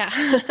 sure.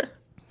 Yeah.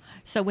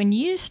 So when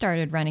you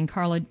started running,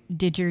 Carla,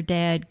 did your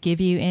dad give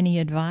you any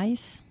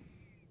advice?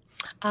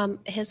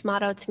 His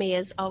motto to me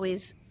is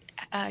always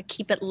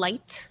keep it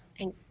light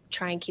and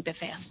try and keep it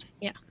fast.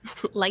 Yeah.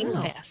 Light and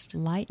fast.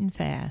 Light and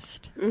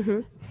fast.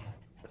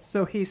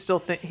 So he still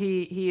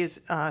he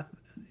is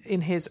in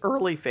his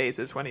early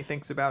phases when he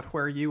thinks about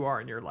where you are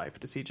in your life.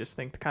 Does he just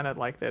think kind of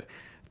like that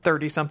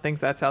 30-somethings,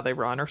 that's how they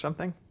run or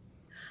something?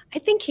 I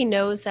think he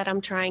knows that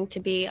I'm trying to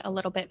be a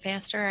little bit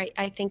faster.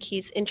 I think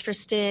he's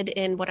interested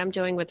in what I'm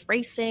doing with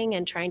racing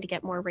and trying to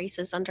get more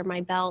races under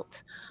my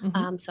belt.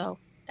 So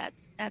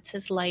that's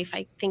his life.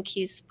 I think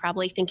he's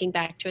probably thinking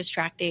back to his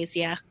track days.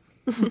 Yeah.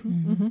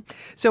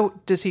 So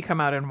does he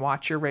come out and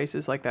watch your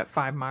races, like that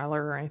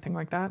 5-miler or anything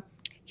like that?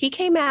 He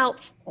came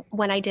out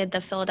when I did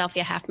the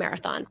Philadelphia Half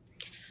Marathon.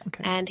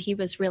 Okay. And he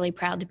was really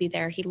proud to be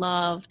there. He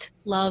loved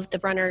the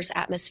runners'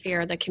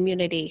 atmosphere, the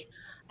community.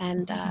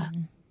 And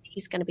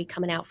he's going to be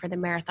coming out for the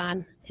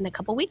marathon in a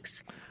couple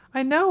weeks.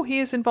 I know he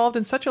is involved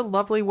in such a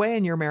lovely way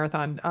in your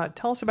marathon.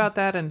 Tell us about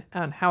that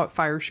and how it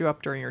fires you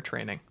up during your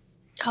training.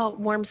 Oh, it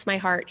warms my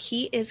heart.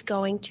 He is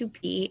going to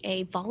be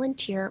a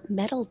volunteer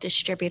medal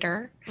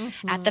distributor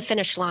at the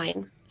finish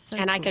line. So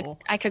and cool.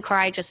 I could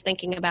cry just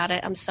thinking about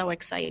it. I'm so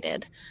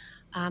excited.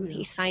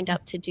 He signed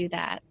up to do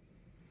that.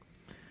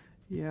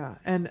 Yeah.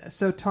 And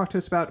so talk to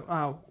us about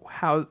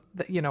how,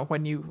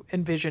 when you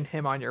envision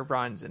him on your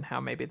runs and how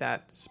maybe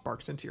that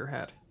sparks into your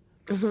head.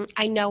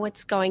 I know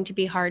it's going to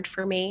be hard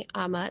for me.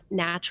 I'm a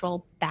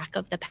natural back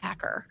of the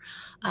packer.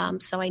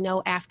 So I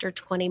know after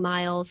 20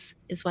 miles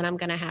is when I'm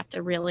going to have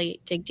to really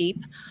dig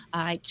deep.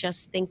 I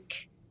just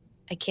think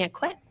I can't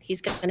quit.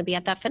 He's going to be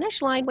at that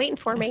finish line waiting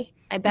for me.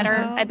 I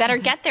better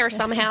get there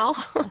somehow.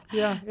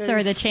 Yeah. So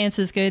are the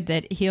chances good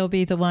that he'll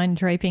be the one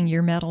draping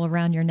your medal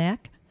around your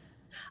neck?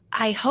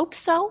 I hope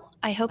so.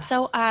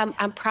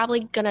 I'm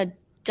probably going to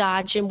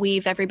dodge and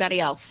weave everybody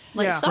else.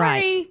 Sorry,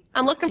 Right.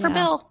 I'm looking for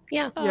Bill.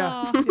 Yeah.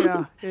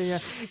 Yeah.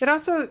 It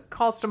also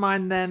calls to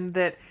mind then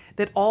that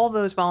all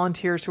those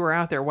volunteers who are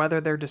out there, whether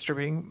they're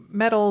distributing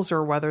medals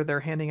or whether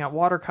they're handing out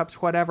water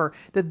cups, whatever,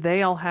 that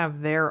they all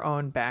have their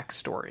own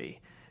backstory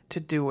to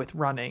do with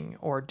running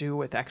or do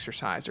with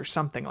exercise or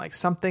something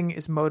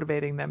is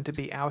motivating them to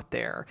be out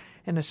there.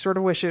 And I sort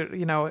of wish it,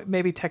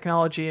 maybe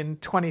technology in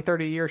 20,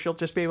 30 years,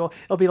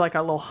 it'll be like a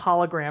little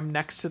hologram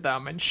next to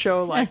them and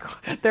show like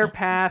their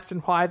past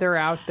and why they're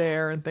out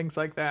there and things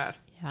like that.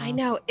 I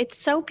know. It's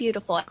so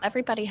beautiful.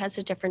 Everybody has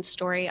a different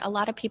story. A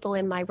lot of people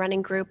in my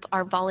running group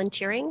are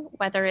volunteering,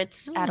 whether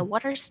it's at a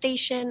water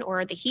station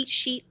or the heat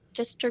sheet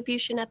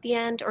distribution at the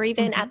end, or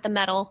even at the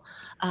medal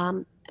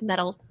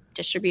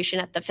distribution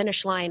at the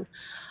finish line.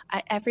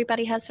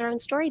 Everybody has their own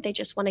story. They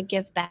just want to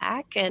give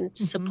back and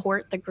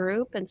support the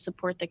group and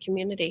support the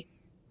community.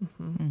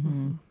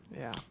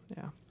 Yeah.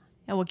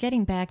 Well,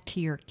 getting back to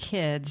your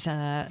kids,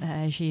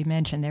 as you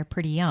mentioned, they're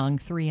pretty young,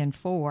 3 and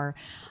 4.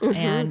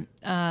 And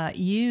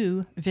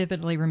you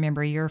vividly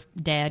remember your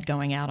dad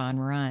going out on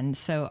runs.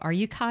 So are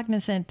you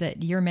cognizant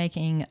that you're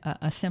making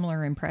a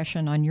similar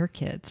impression on your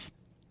kids?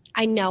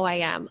 I know I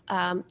am.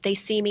 They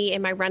see me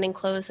in my running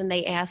clothes and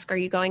they ask, "Are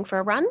you going for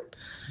a run?"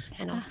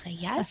 And I'll say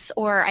yes.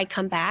 Or I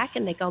come back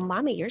and they go,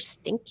 "Mommy, you're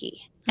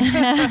stinky."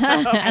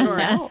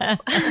 I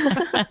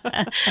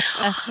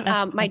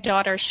know. My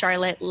daughter,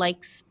 Charlotte,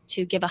 likes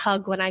to give a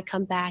hug when I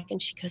come back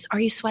and she goes, "Are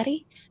you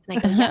sweaty?" And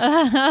I go,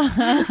 "Yes."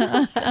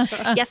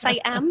 "Yes, I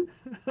am."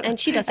 And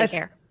she doesn't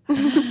care.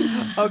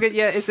 Okay.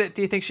 Yeah.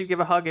 Do you think she'd give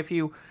a hug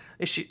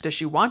does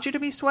she want you to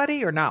be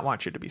sweaty or not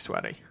want you to be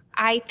sweaty?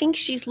 I think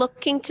she's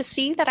looking to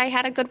see that I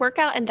had a good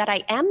workout and that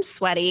I am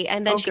sweaty,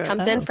 and then she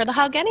comes in for the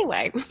hug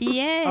anyway.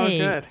 Yay! Oh,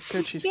 good.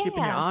 She's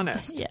keeping you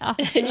honest. Yeah,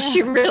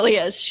 she really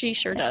is. She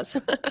sure does.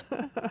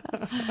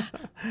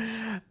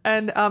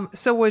 And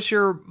so, was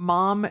your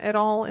mom at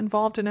all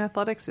involved in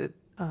athletics?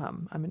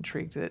 I'm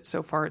intrigued that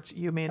so far it's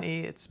you, me, and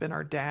E. It's been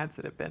our dads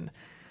that have been.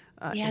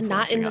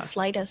 Not in the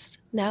slightest.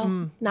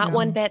 No, not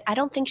one bit. I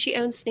don't think she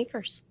owns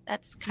sneakers.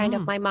 That's kind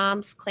of my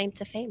mom's claim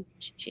to fame.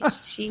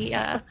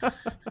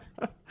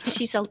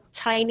 She's a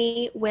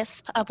tiny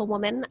wisp of a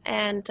woman,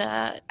 and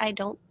I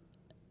don't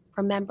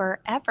remember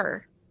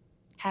ever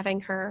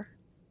having her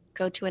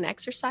go to an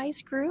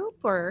exercise group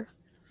or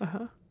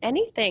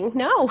anything.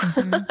 No.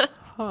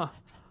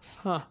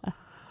 Oh,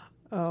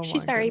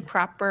 she's very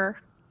proper.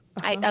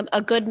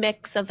 A good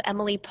mix of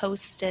Emily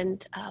Post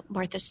and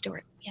Martha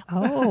Stewart. Yeah.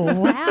 Oh,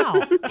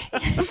 wow.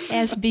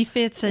 As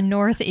befits a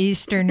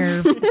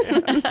Northeasterner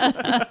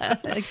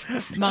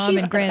mom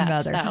and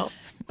grandmother.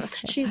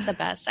 Best, she's the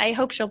best. I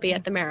hope she'll be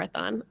at the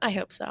marathon. I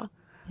hope so.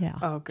 Yeah.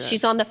 Oh, good.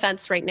 She's on the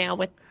fence right now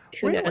with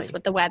who knows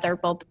what the weather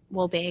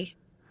will be.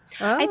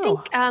 Oh. I think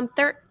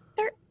they're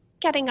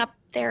getting up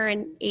there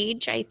in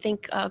age. I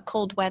think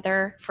cold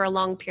weather for a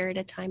long period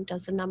of time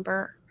does a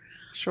number.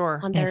 Sure.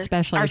 On their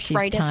especially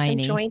arthritis if she's tiny.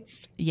 and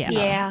joints.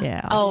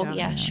 Yeah. Oh,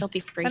 yeah. She'll be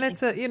freezing. And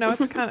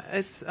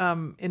it's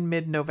in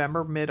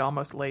mid-November,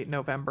 almost late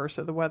November,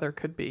 so the weather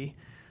could be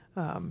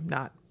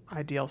not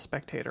ideal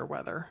spectator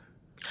weather.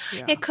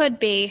 Yeah. It could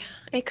be,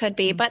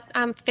 but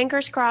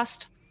fingers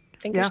crossed.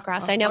 Fingers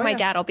crossed. I know my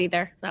dad will be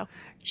there,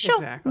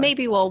 so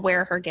maybe we'll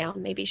wear her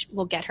down. Maybe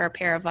we'll get her a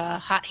pair of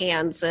hot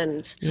hands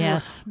and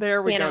yes.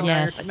 There we go.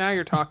 Yes. Now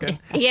you're talking.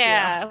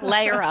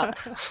 Layer up.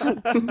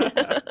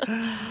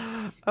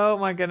 Oh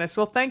my goodness.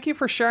 Well, thank you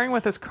for sharing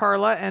with us,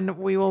 Carla, and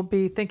we will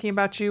be thinking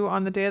about you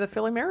on the day of the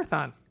Philly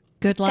Marathon.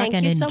 Good luck Thank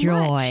and you so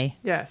enjoy.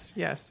 Yes.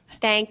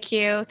 Thank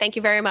you. Thank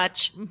you very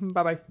much.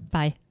 Bye-bye.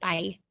 Bye.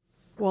 Bye.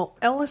 Well,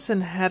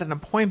 Ellison had an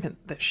appointment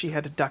that she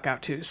had to duck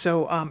out to,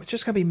 so it's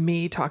just going to be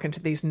me talking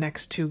to these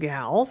next two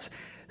gals.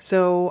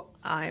 So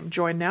I'm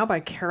joined now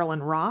by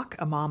Carolyn Rock,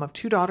 a mom of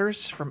two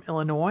daughters from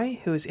Illinois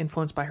who is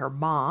influenced by her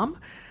mom.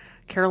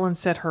 Carolyn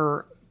said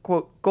her,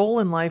 quote, goal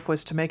in life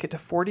was to make it to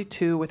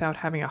 42 without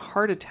having a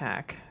heart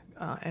attack,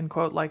 end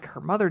quote, like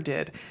her mother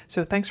did.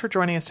 So thanks for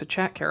joining us to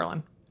chat,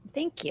 Carolyn.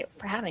 Thank you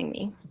for having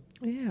me.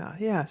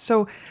 Yeah.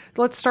 So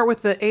let's start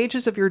with the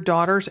ages of your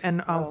daughters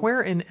and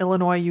where in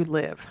Illinois you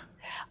live.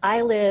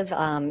 I live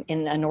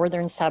in a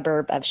northern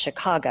suburb of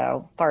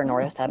Chicago, far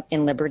north,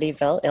 in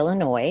Libertyville,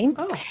 Illinois.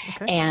 Oh,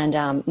 okay.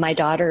 And my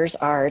daughters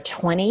are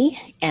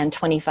 20 and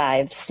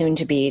 25, soon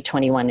to be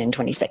 21 and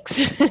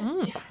 26.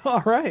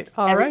 All right.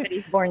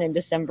 Everybody's born in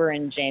December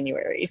and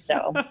January,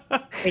 so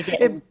we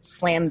get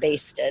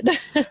slam-basted.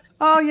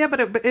 Oh, yeah, but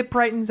it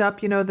brightens up,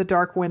 the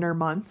dark winter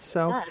months.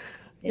 So.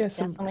 Yes.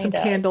 Some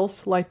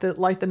candles light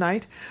the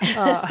night.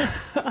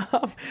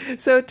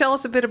 So tell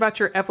us a bit about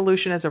your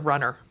evolution as a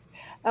runner.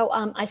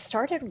 I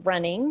started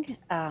running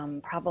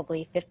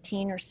probably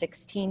 15 or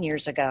 16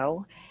 years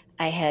ago.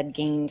 I had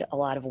gained a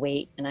lot of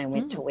weight and I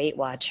went to Weight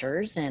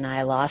Watchers and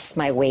I lost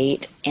my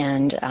weight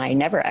and I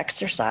never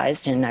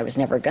exercised and I was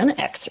never going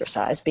to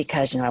exercise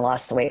because, I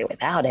lost the weight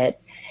without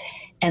it.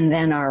 And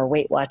then our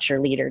Weight Watcher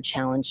leader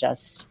challenged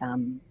us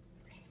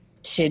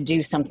to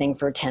do something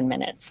for 10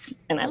 minutes.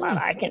 And I thought,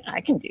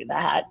 I can do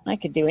that. I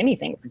could do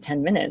anything for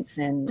 10 minutes.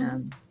 And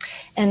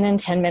then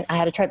 10 minutes, I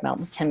had a treadmill,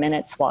 10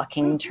 minutes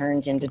walking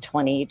turned into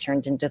 20,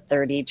 turned into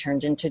 30,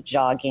 turned into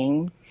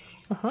jogging.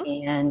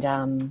 And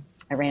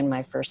I ran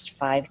my first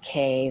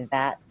 5K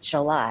that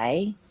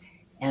July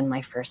and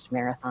my first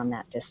marathon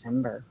that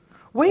December.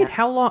 Wait,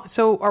 how long?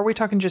 So are we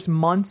talking just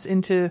months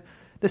into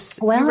this?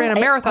 Well, you ran a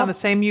marathon the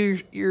same year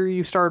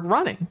you started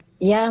running.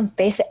 Yeah,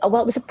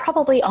 well, it was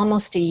probably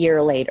almost a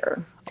year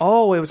later.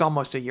 Oh, it was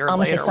almost a year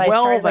later. So I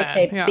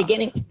started,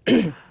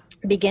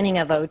 beginning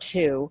of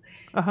 2002,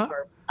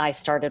 I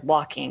started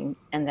walking.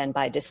 And then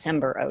by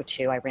December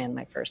 2002, I ran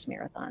my first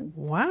marathon.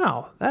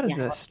 Wow, that is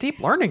a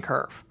steep learning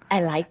curve.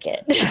 I like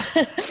it.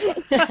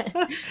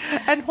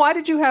 And why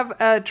did you have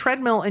a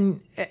treadmill in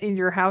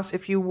your house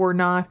if you were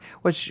not,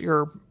 was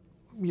your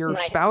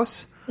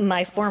spouse?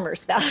 My former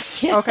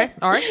spouse. Yeah. Okay.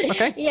 All right.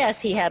 Okay.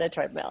 Yes, he had a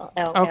treadmill.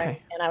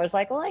 Okay. And I was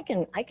like, well, I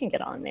can get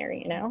on there,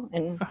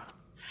 and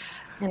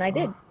I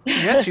did.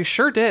 Yes, you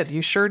sure did.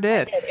 You sure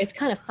did. It's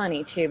kind of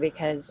funny too,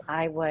 because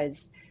I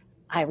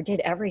did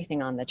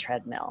everything on the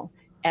treadmill,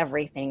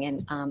 everything.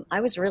 And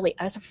I was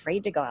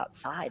afraid to go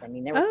outside. I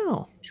mean, there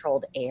was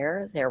controlled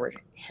air, there were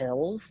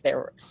hills, there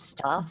were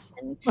stuff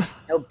and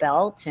no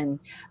belt. And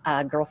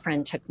a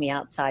girlfriend took me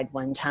outside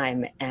one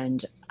time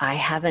and I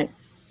haven't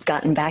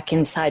gotten back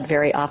inside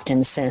very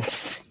often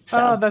since.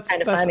 So that's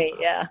kind of funny.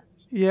 Yeah.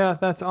 Yeah,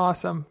 that's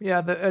awesome.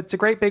 Yeah, it's a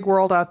great big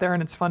world out there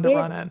and it's fun to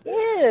run in.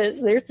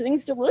 Yes, there's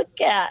things to look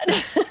at.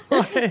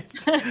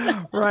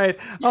 Right.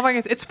 Oh my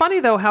goodness. It's funny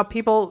though how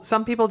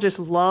some people just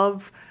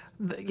love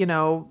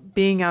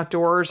being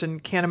outdoors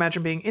and can't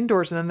imagine being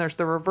indoors. And then there's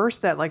the reverse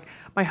that, like,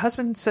 my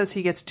husband says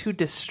he gets too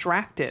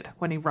distracted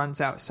when he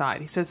runs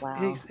outside. He says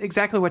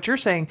exactly what you're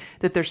saying,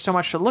 that there's so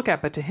much to look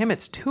at, but to him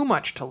it's too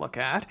much to look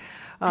at.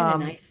 Kind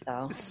of nice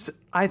though.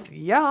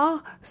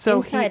 So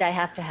inside, I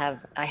have to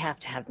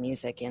have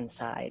music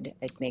inside.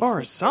 It makes or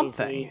me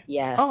something. Crazy.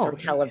 Yes, or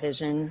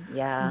television.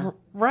 Yeah.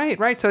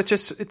 Right. So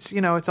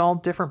it's all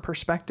different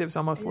perspectives,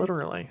 almost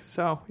literally.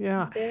 So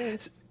yeah.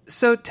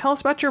 So tell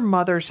us about your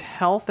mother's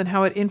health and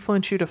how it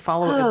influenced you to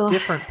follow a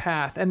different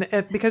path. And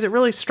because it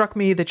really struck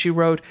me that you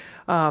wrote,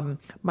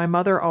 my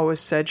mother always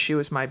said she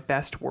was my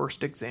best,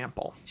 worst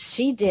example.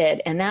 She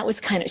did. And that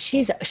was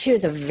she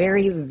was a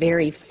very,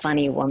 very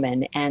funny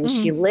woman. And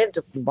she lived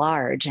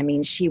large. I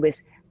mean, she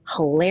was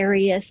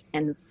hilarious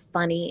and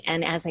funny.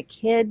 And as a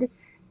kid,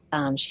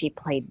 she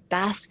played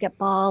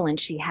basketball and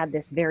she had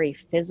this very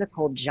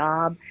physical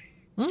job.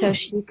 So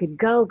she could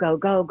go.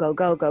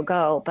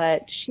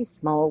 But she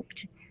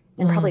smoked.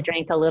 And probably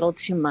drank a little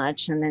too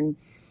much. And then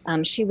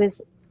she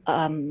was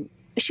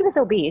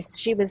obese.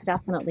 She was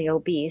definitely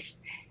obese.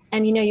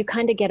 And, you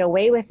kind of get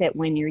away with it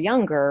when you're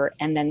younger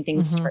and then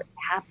things start to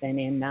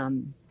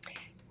happen.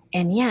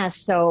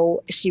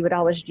 So she would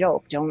always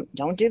joke, don't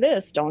do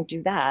this, don't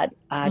do that.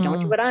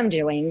 Don't do what I'm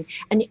doing.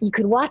 And you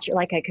could watch her,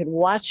 like I could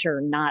watch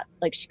her not,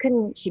 like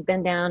she'd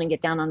bend down and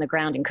get down on the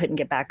ground and couldn't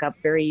get back up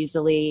very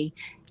easily.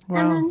 Wow.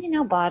 And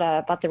then,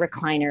 bought the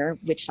recliner,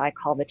 which I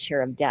call the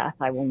chair of death.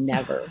 I will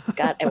never,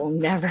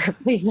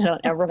 please, I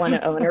don't ever want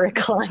to own a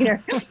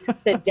recliner,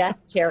 the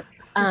death chair.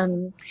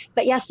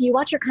 But yeah, so you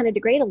watch her kind of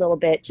degrade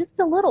just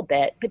a little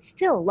bit, but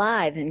still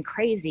alive and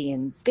crazy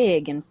and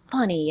big and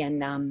funny.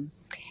 And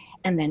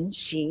then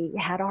she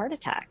had a heart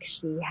attack.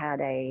 She had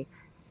an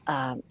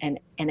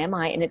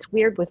MI, and it's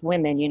weird with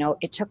women,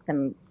 it took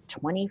them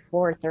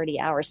 24, 30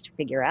 hours to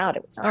figure out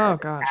it was a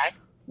heart attack.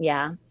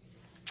 Yeah.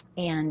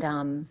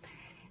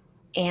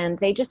 And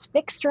they just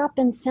fixed her up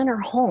and sent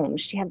her home.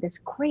 She had this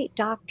great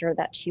doctor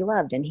that she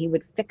loved, and he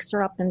would fix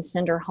her up and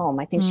send her home.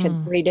 I think she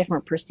had 3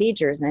 different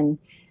procedures. And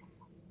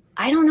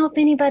I don't know if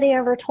anybody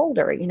ever told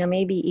her,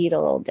 maybe eat a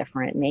little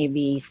different,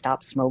 maybe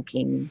stop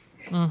smoking.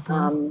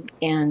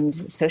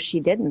 And so she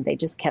didn't. They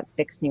just kept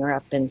fixing her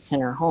up and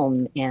sent her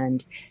home.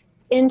 And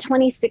in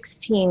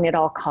 2016, it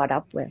all caught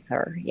up with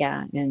her.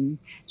 Yeah. And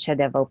she had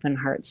to have open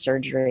heart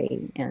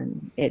surgery.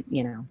 And it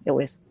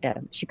was,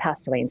 she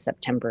passed away in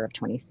September of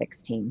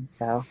 2016.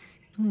 So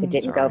it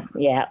didn't go.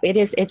 Yeah,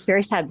 it's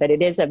very sad, but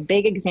it is a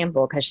big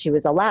example because she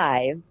was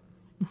alive.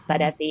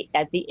 But at the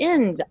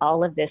end,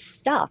 all of this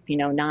stuff,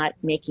 not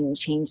making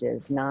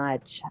changes,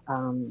 not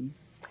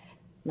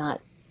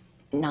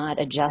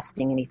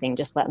adjusting anything,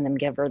 just letting them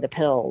give her the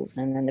pills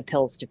and then the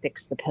pills to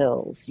fix the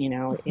pills.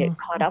 It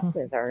caught up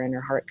with her, and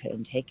her heart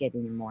couldn't take it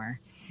anymore.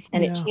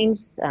 And it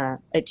changed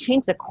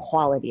the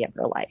quality of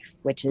her life,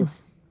 which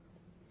is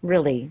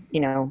really,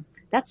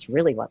 that's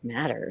really what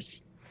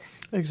matters.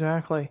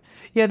 Exactly.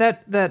 Yeah.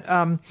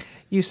 That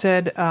you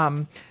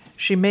said,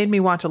 she made me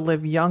want to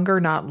live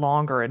younger, not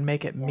longer, and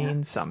make it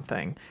mean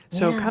something.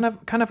 So kind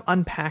of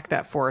unpack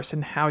that for us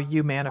and how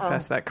you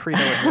manifest that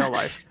credo in real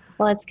life.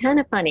 Well, it's kind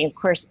of funny. Of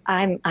course,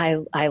 I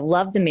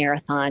love the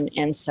marathon,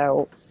 and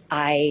so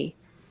I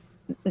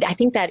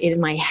think that in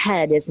my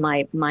head is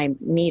my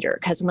meter.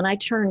 Because when I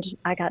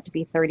got to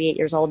be 38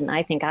 years old, and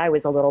I think I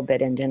was a little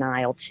bit in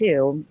denial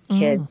too.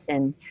 Kids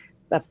and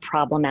a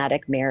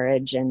problematic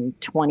marriage and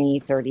 20,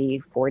 30,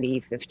 40,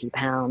 50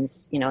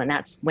 pounds, and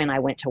that's when I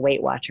went to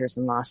Weight Watchers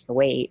and lost the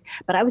weight.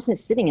 But I wasn't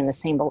sitting in the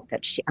same boat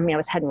that I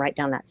was heading right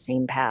down that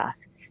same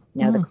path.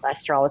 The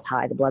cholesterol was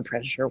high, the blood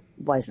pressure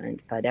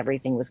wasn't, but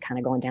everything was kind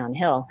of going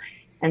downhill.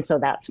 And so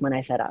that's when I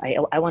said,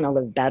 I want to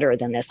live better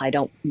than this. I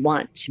don't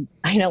want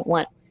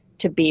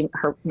to be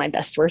my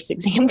best worst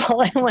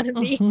example. I want to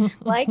be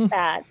like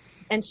that.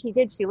 And she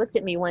did. She looked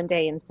at me one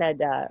day and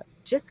said,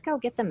 just go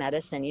get the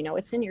medicine.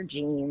 It's in your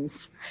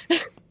genes.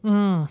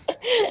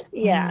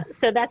 Yeah.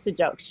 So that's a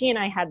joke. She and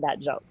I had that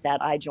joke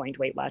that I joined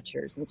Weight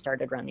Watchers and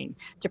started running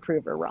to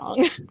prove her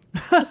wrong.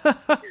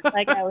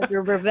 Like I was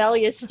a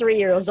rebellious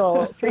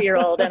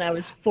 3-year-old and I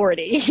was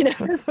 40,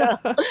 so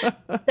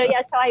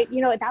yeah.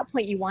 So at that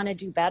point you want to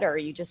do better.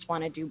 You just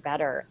want to do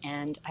better.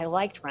 And I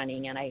liked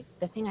running. And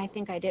the thing I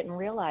think I didn't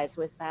realize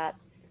was that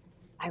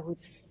I would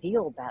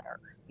feel better.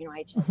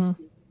 I just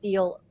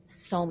feel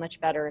so much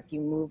better if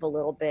you move a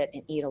little bit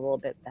and eat a little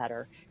bit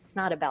better. It's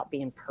not about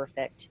being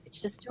perfect.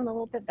 It's just doing a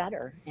little bit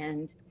better.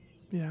 And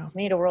it's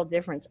made a world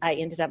difference. I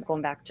ended up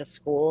going back to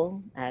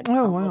school at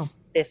almost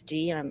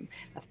 50. I'm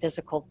a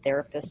physical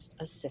therapist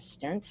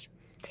assistant.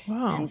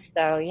 Wow. And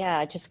so,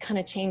 it just kind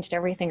of changed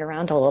everything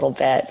around a little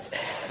bit.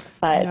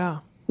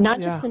 But not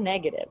just the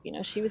negative.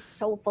 She was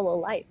so full of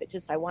life.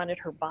 I wanted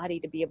her body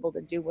to be able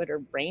to do what her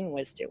brain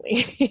was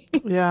doing.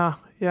 Yeah.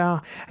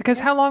 Because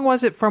how long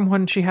was it from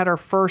when she had her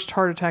first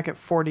heart attack at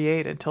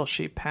 48 until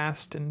she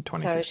passed in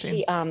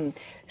 2016?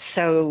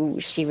 So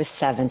she was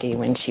 70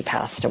 when she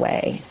passed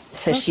away.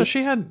 So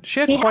she had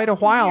quite a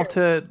while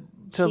to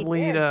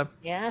lead a...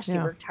 She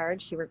worked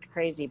hard. She worked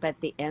crazy. But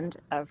at the end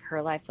of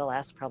her life, the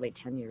last probably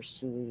 10 years,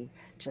 she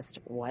just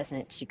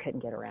she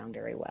couldn't get around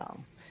very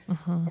well.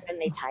 And then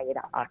they tie you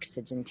to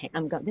oxygen tank.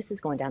 This is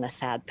going down a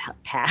sad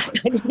path.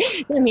 This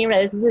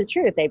is the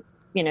truth.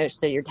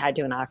 So you're tied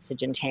to an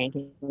oxygen tank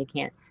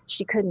and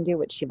she couldn't do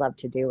what she loved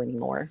to do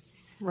anymore.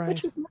 Right.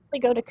 Which was mostly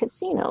go to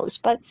casinos,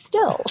 but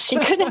still she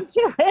couldn't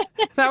do it.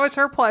 That was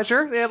her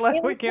pleasure. It was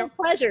her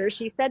pleasure.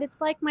 She said, it's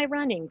like my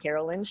running,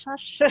 Carolyn.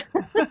 Shush.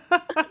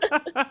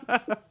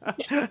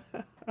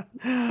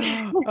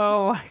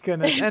 Oh my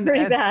goodness. It's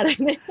pretty bad.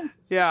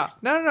 Yeah.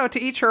 No. To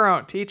each her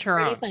own. Pretty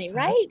funny,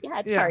 right?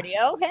 Yeah, it's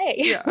cardio. Hey.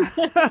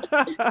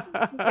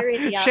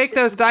 Yeah. Shake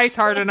those dice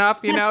hard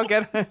enough,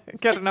 get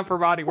an upper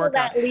body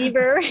workout. That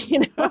lever,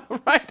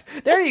 Right.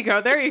 There you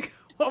go.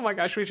 Oh my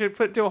gosh, we should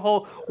do a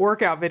whole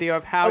workout video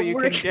of how you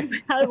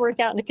can how to work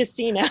out in a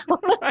casino.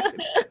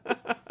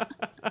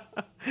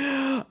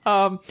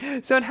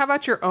 So how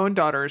about your own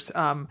daughters?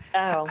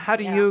 How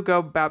do you go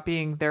about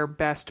being their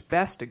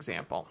best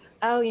example?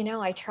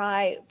 I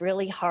try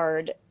really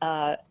hard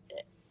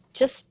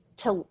just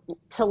to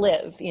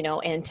live,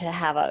 and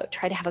to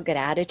try to have a good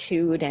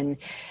attitude, and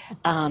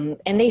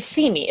they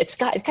see me. It's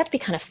got to be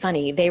kind of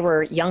funny. They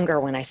were younger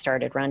when I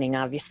started running,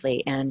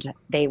 obviously, and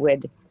they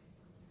would,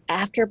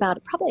 after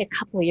about probably a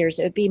couple of years,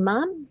 it would be,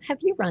 Mom, have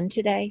you run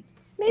today?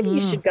 Maybe you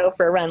should go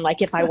for a run.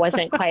 Like if I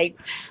wasn't quite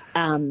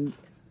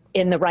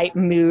in the right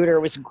mood or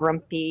was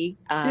grumpy.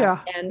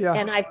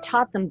 And I've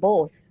taught them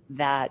both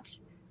that,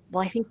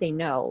 I think they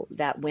know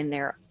that when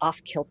they're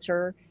off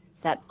kilter,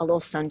 that a little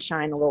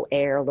sunshine, a little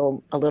air, a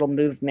little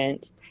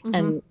movement,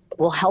 and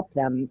will help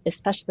them,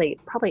 especially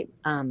probably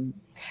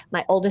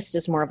my oldest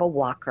is more of a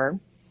walker.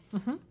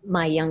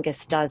 My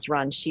youngest does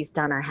run. She's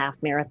done a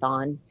half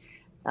marathon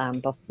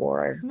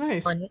before.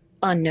 Nice.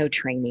 On no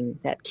training,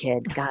 that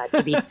kid got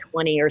to be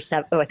 20 or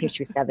 7. I think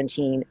she was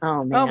 17.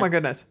 Oh man. Oh my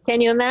goodness.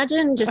 Can you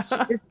imagine? She just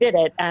did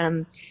it.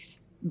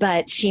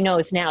 But she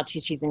knows now too,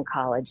 she's in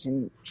college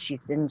and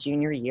she's in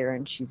junior year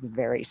and she's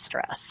very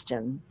stressed.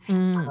 And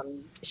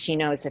she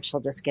knows if she'll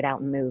just get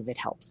out and move, it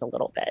helps a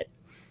little bit.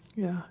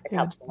 Yeah. It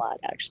helps a lot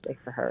actually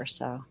for her.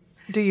 So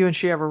Do you and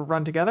she ever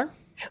run together?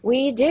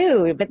 We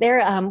do, but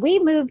we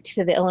moved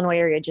to the Illinois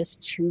area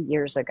just 2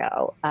 years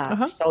ago.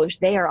 So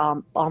they are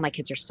all my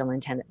kids are still in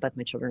Tennessee. Both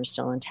my children are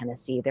still in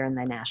Tennessee. They're in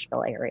the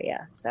Nashville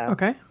area. So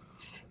Okay.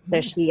 So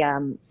Nice.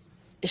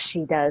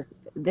 she does.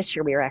 This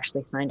year we were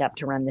actually signed up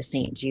to run the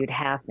St. Jude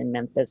half in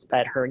Memphis,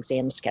 but her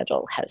exam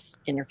schedule has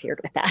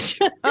interfered with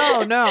that.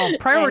 Oh no,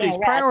 priorities, I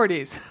know,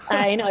 priorities.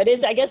 I know it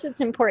is. I guess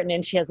it's important,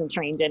 and she hasn't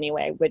trained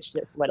anyway, which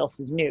is what else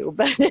is new.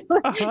 But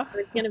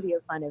it's going to be a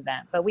fun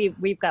event. But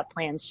we've got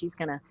plans. She's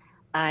gonna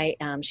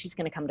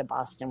come to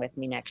Boston with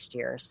me next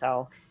year.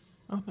 So.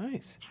 Oh,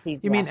 nice.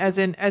 She's You mean as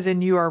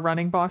in you are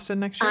running Boston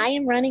next year? I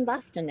am running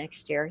Boston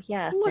next year.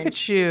 Yes. Look and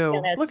at you.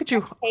 gonna Look at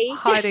you spectate.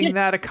 hiding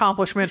that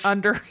accomplishment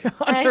under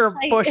a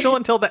bushel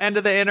until the end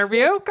of the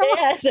interview. Come on.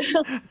 Yes.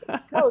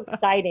 It's so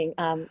exciting.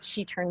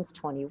 She turns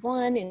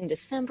 21 in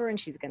December, and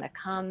she's going to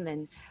come,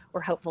 and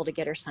we're hopeful to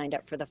get her signed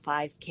up for the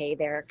 5K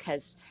there,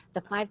 because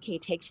the 5K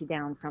takes you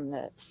down from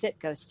the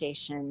Citgo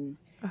station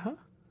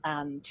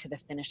to the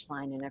finish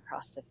line and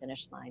across the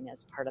finish line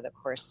as part of the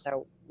course.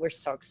 So we're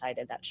so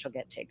excited that she'll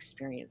get to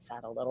experience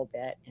that a little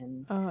bit,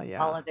 and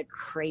all of the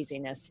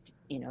craziness,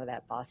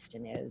 that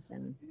Boston is,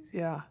 and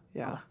Yeah.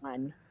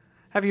 fun.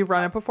 Have you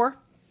run it before?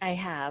 I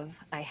have.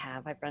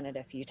 I've run it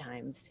a few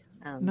times.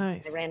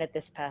 Nice. I ran it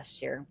this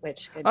past year,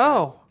 which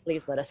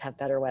please let us have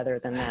better weather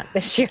than that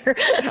this year.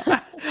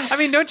 I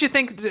mean, don't you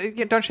think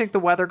the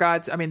weather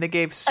gods? I mean, they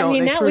gave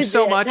they that threw was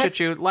so it. much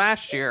at you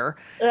last year.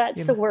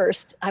 That's the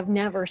worst I've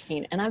never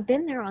seen, and I've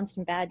been there on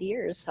some bad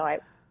years. So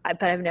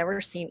but I've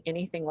never seen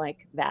anything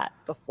like that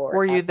before.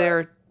 Were you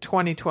there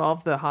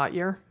 2012, the hot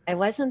year? I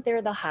wasn't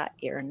there the hot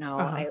year,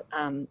 no.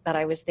 But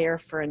I was there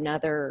for a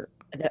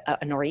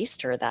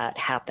nor'easter that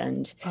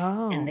happened,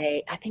 and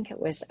I think it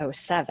was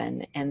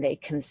 2007, and they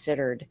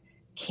considered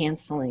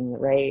canceling the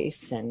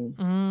race, and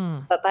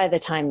but by the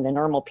time the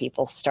normal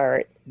people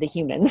start, the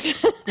humans,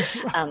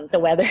 the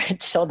weather had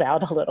chilled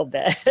out a little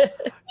bit.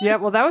 Yeah,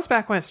 well, that was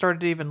back when it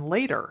started even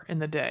later in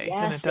the day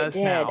than it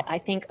does now. I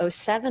think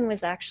 2007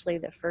 was actually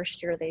the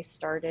first year they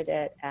started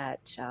it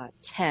at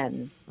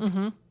 10.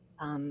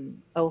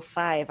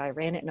 2005, I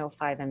ran it in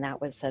 2005, and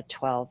that was a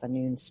 12, a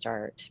noon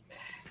start.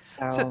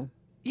 So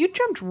you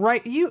jumped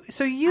right.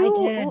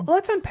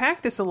 Let's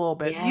unpack this a little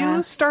bit.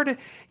 Yeah.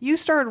 You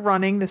started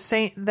running the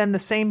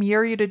same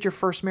year you did your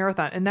first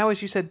marathon, and that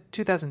was, you said,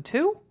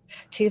 2002?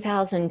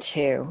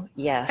 2002,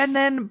 yes. And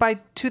then by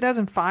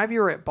 2005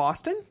 you were at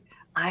Boston?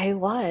 I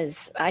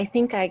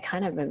think I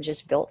kind of am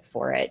just built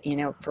for it,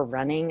 for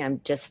running. I'm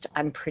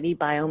pretty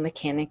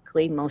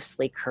biomechanically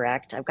mostly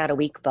correct. I've got a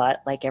weak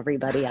butt like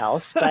everybody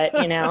else, but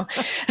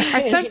I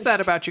sense that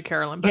about you,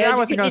 Carolyn, but I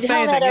wasn't going to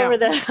say anything.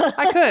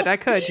 I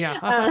could, yeah.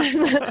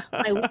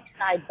 My weak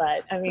side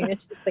butt. I mean,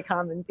 it's just the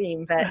common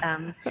theme, but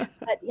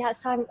yeah,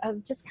 so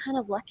I'm just kind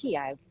of lucky.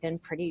 I've been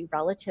pretty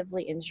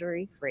relatively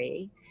injury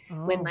free.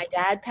 When my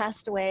dad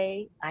passed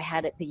away, I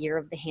had it the year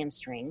of the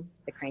hamstring,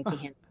 the cranky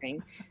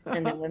hamstring.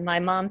 And then when my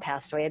mom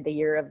passed away, I had the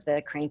year of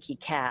the cranky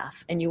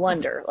calf. And you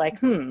wonder,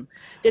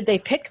 did they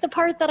pick the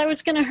part that I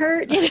was going to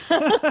hurt? Did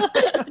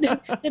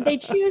they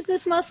choose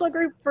this muscle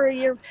group for a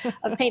year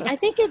of pain? I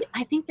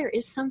think there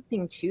is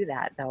something to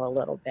that, though, a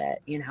little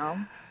bit,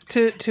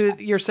 To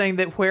you're saying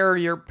that where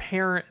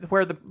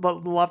the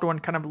loved one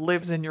kind of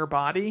lives in your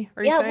body?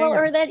 Are you saying? Well,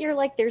 or that you're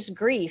there's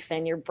grief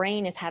and your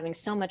brain is having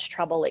so much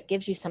trouble, it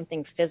gives you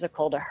something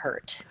physical to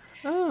hurt.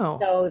 Oh.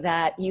 So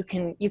that you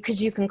can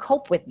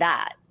cope with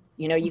that.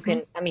 You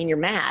can, you're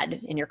mad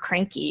and you're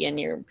cranky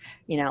and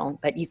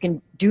but you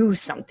can do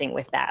something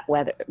with that,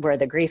 where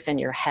the grief in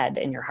your head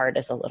and your heart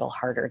is a little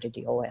harder to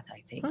deal with,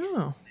 I think.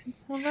 Oh,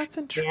 well, that's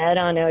intriguing. Yeah, I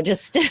don't know,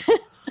 just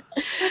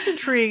that's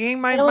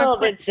intriguing. A little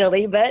bit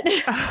silly, but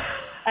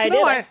I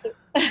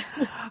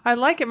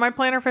like it. My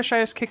plantar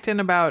fasciitis kicked in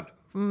about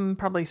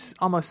probably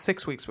almost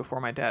 6 weeks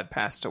before my dad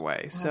passed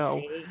away. So,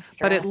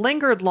 but it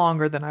lingered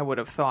longer than I would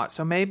have thought.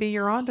 So maybe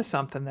you're onto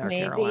something there,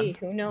 Carolyn.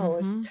 Who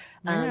knows?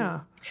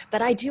 Yeah.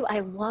 But I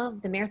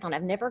love the marathon.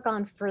 I've never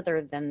gone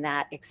further than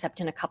that,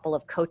 except in a couple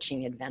of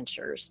coaching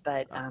adventures.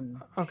 But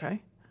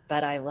okay.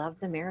 But I love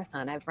the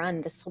marathon.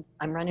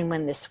 I'm running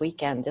one this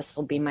weekend. This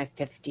will be my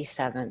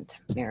 57th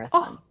marathon.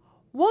 Oh,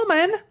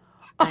 woman.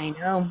 I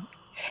know.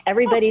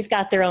 Everybody's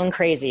got their own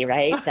crazy,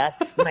 right?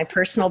 That's my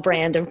personal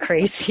brand of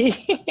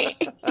crazy.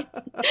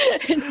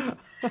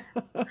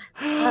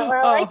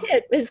 I like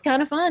it. It's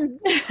kind of fun.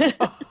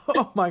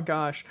 Oh my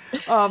gosh.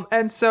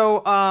 And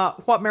so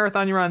what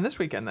marathon you run this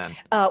weekend then?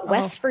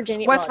 West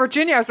Virginia.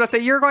 Virginia. I was about to say,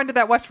 you're going to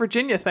that West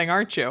Virginia thing,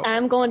 aren't you?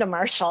 I'm going to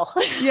Marshall.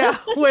 Yeah.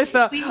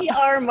 We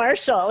are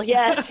Marshall.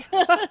 Yes.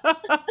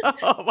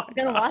 Oh my I'm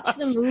going to watch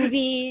the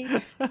movie.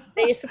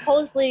 They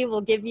supposedly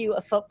will give you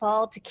a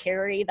football to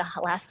carry the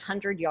last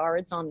 100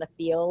 yards on the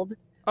field.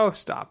 Oh,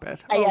 stop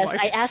it. Yes,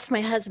 I asked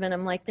my husband,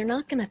 I'm like, they're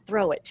not going to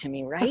throw it to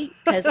me, right?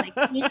 Because I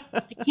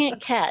can't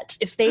catch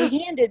if they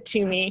hand it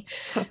to me.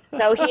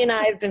 So he and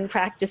I have been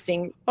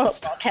practicing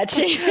football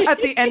catching.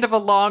 At the end of a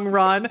long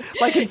run,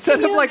 like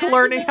instead of like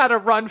learning how to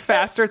run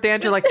faster at the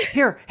end, you're like,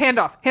 here, hand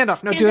off.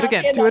 No, do it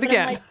again. I'm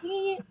like,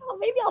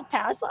 maybe I'll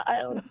pass.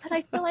 But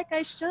I feel like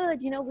I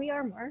should. We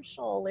are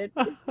Marshall. It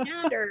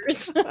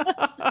matters.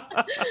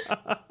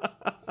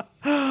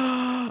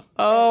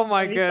 Oh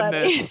my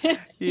goodness.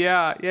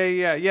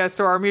 Yeah.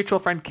 So our mutual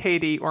friend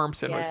Katie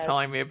Ormson was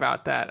telling me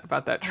about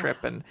that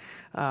trip. And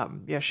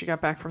she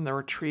got back from the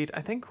retreat,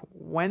 I think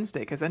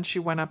Wednesday, because then she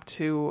went up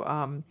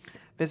to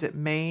visit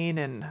Maine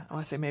and I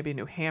want to say maybe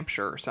New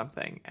Hampshire or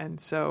something. And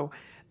so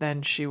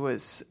then she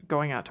was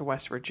going out to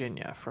West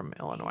Virginia from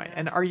Illinois.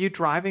 And are you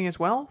driving as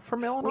well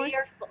from Illinois?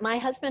 My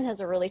husband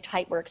has a really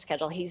tight work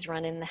schedule. He's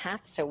running the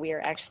half, so we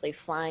are actually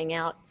flying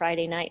out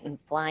Friday night and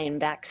flying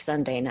back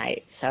Sunday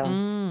night. So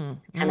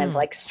kind of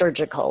like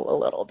surgical a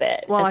little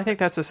bit. Well, I think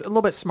that's a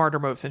little bit smarter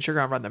move since you're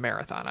going to run the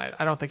marathon.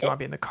 I don't think you want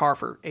to be in the car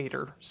for 8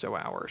 or so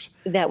hours.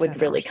 That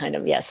would really kind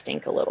of,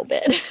 stink a little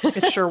bit.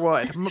 It sure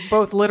would,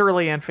 both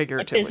literally and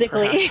figuratively.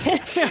 Physically.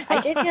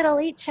 I did get a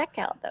late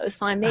checkout, though,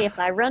 so I may, if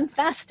I run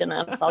fast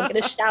enough, I'll get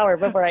a shower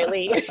before I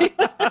leave.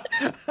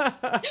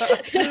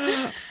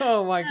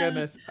 Oh, my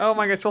goodness.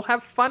 We'll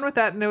have fun with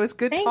that. And it was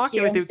good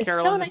talking with you,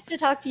 Carolyn. It's so nice to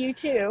talk to you,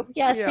 too.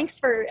 Yes, thanks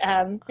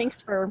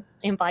for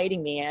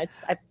inviting me. I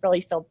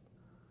really feel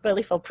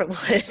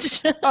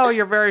privileged. Oh,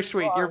 you're very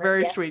sweet. You're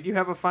very sweet. You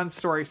have a fun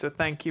story, so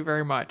thank you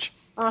very much.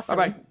 Awesome.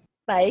 Bye-bye.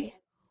 Bye.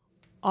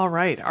 All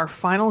right. Our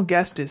final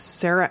guest is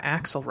Sarah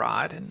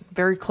Axelrod, and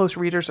very close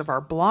readers of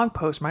our blog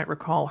post might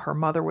recall her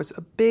mother was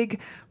a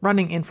big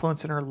running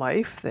influence in her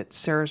life, that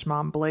Sarah's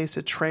mom blazed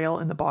a trail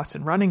in the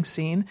Boston running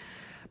scene,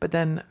 but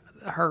then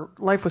her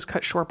life was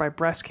cut short by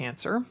breast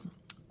cancer.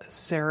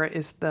 Sarah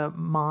is the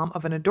mom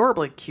of an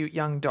adorably cute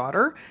young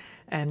daughter,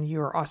 and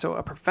you're also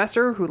a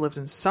professor who lives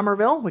in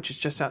Somerville, which is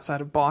just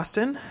outside of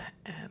Boston.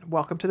 And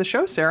welcome to the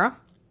show, Sarah.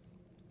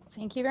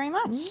 Thank you very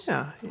much.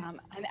 Yeah. I'm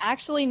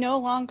actually no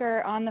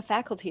longer on the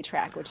faculty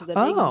track, which is a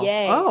big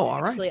yay. Oh,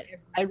 all right.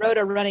 I wrote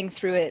a Running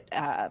Through It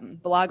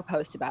blog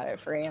post about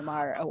it for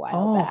AMR a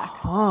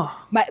while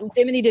back.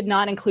 Dimity did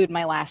not include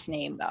my last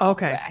name, though.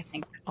 Okay. I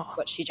think that's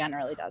what she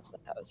generally does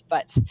with those.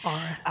 But so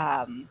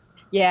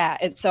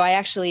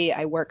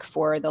I work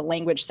for the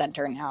Language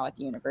Center now at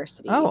the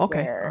university. Oh,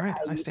 okay. All right.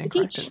 I stand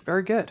corrected.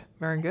 Very good.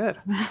 Very good.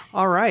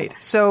 All right.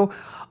 So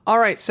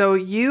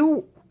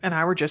you and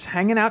I were just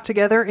hanging out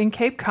together in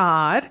Cape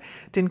Cod.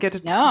 Didn't get to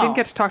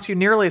talk to you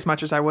nearly as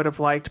much as I would have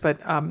liked, but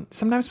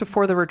sometimes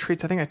before the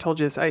retreats, I think I told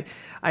you this, I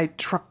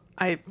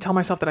tell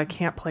myself that I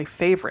can't play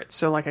favorites.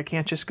 So like I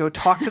can't just go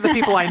talk to the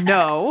people I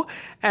know.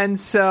 And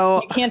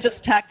so you can't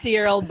just talk to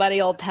your old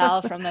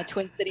pal from the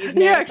Twin Cities.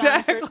 Yeah,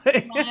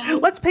 exactly.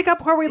 Let's pick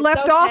up where we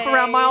left off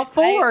around mile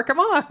 4. Come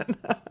on.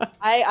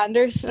 I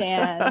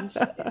understand.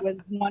 It was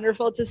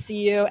wonderful to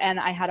see you,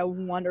 and I had a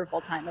wonderful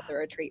time at the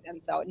retreat.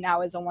 And so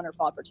now is a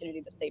wonderful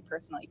opportunity to say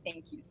personally,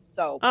 thank you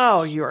so much.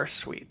 Oh, you are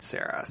sweet,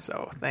 Sarah.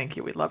 So thank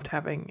you. We loved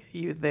having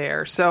you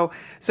there. But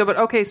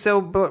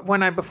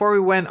before we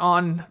went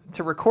on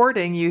to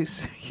recording, you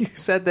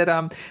said that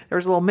there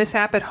was a little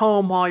mishap at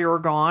home while you were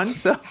gone.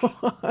 So,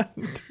 well,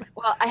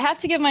 I have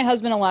to give my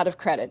husband a lot of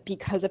credit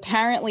because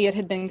apparently it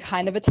had been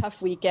kind of a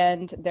tough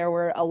weekend. There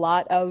were a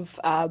lot of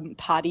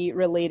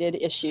potty-related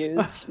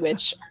issues,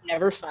 which are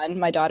never fun.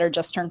 My daughter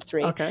just turned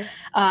 3. Okay.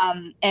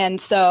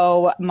 And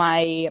so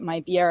my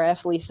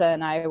BRF Lisa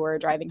and I were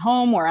driving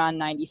home. We're on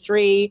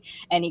 93,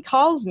 and he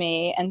calls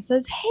me and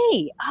says,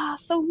 "Hey,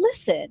 so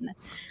listen.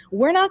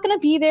 We're not going to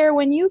be there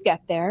when you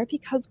get there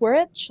because we're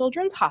at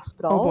Children's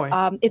Hospital. Oh boy.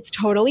 It's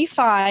totally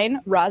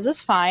fine. Roz is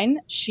fine.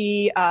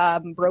 She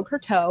broke her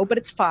toe, but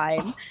it's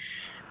fine."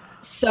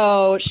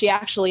 So she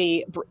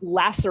actually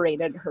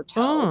lacerated her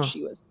toe.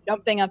 She was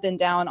jumping up and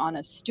down on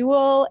a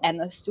stool, and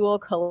the stool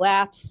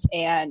collapsed.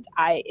 And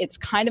it's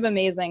kind of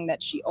amazing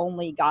that she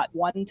only got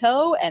one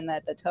toe and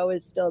that the toe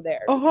is still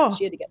there.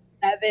 She had to get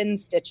 7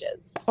 stitches.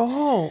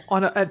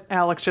 And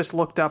Alex just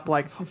looked up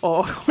like,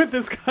 with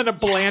this kind of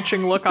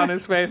blanching look on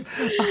his face.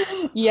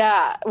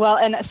 Yeah. Well,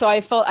 and so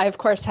I of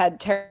course, had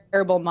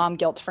terrible mom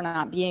guilt for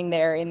not being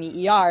there in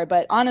the ER.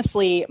 But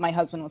honestly, my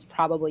husband was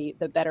probably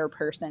the better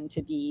person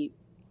to be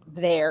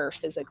there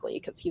physically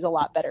because he's a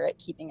lot better at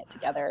keeping it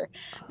together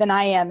than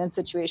I am in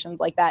situations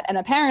like that. And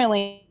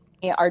apparently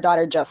our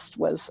daughter just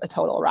was a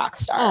total rock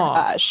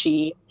star.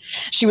 She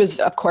was,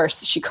 of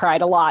course, she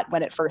cried a lot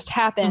when it first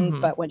happened,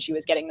 but when she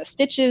was getting the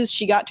stitches,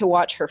 she got to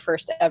watch her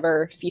first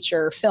ever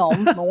feature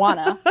film,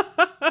 Moana.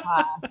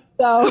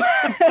 So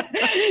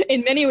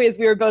in many ways,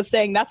 we were both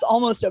saying that's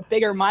almost a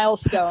bigger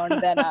milestone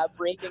than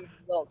breaking her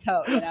little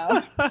toe, you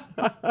know?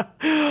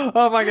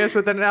 Oh my goodness.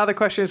 But then now the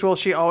question is, will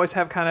she always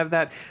have kind of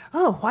that,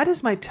 why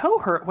does my toe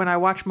hurt when I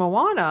watch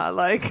Moana?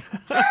 Like,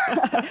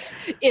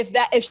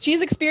 if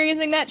she's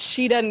experiencing that,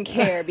 she doesn't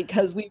care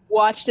because we've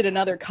watched it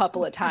another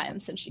couple of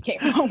times since she came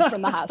home. home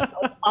from the hospital.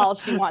 That's all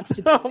she wants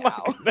to do Oh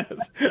now. my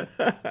goodness.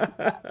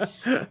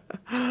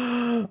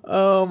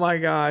 Oh my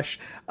gosh.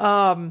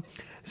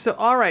 So,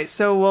 all right.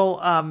 So,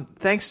 well,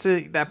 thanks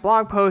to that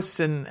blog post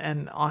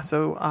and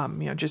also,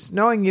 just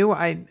knowing you,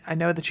 I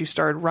know that you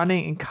started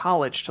running in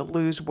college to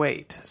lose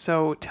weight.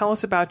 So tell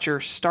us about your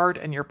start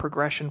and your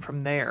progression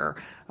from there,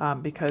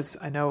 because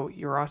I know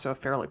you're also a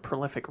fairly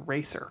prolific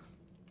racer.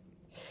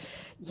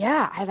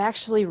 Yeah, I've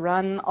actually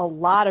run a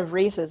lot of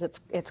races.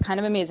 It's kind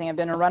of amazing. I've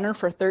been a runner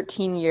for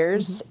 13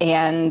 years,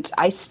 and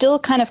I still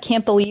kind of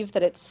can't believe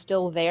that it's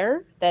still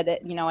there, that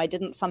I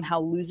didn't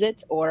somehow lose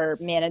it or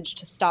manage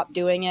to stop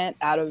doing it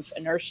out of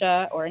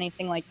inertia or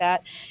anything like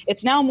that.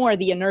 It's now more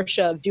the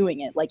inertia of doing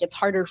it. Like, it's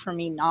harder for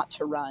me not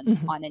to run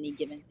on any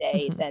given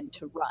day than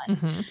to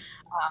run.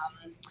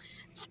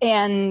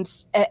 And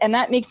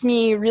that makes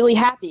me really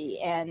happy.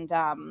 And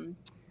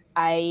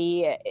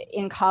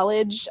in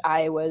college,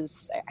 I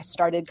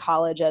started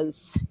college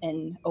as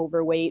an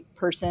overweight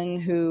person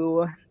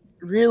who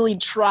really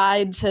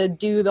tried to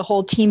do the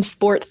whole team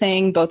sport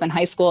thing, both in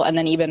high school and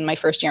then even my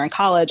first year in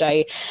college.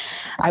 I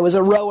was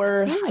a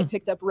rower. I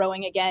picked up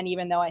rowing again,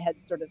 even though I had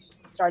sort of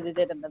started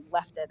it and then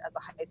left it as a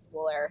high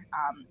schooler.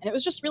 And it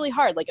was just really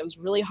hard. Like, it was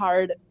really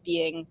hard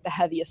being the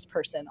heaviest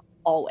person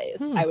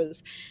always. I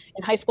was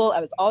in high school.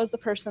 I was always the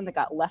person that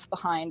got left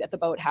behind at the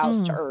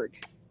boathouse to erg.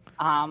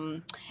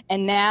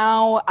 And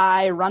now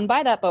I run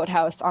by that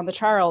boathouse on the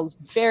Charles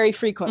very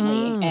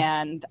frequently,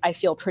 and I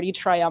feel pretty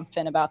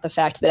triumphant about the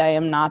fact that I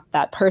am not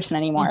that person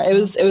anymore. It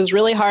was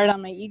really hard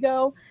on my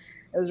ego.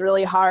 It was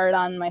really hard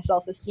on my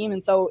self-esteem.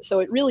 And so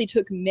it really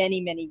took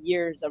many, many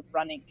years of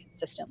running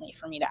consistently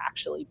for me to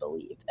actually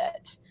believe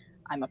that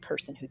I'm a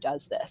person who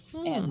does this.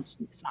 And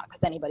it's not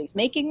because anybody's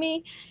making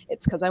me,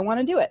 it's because I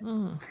want to do it.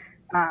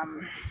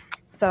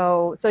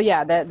 So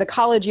yeah, the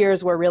college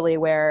years were really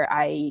where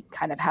I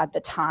kind of had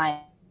the time,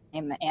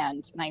 and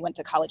I went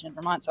to college in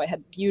Vermont, so I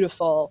had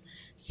beautiful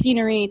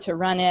scenery to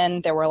run in.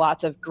 There were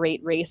lots of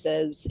great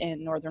races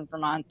in northern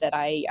Vermont that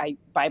I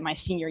by my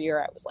senior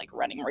year, I was like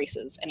running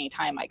races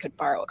anytime I could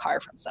borrow a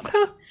car from somebody.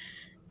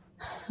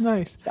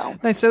 Nice.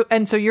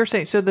 So you're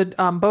saying,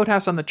 the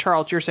boathouse on the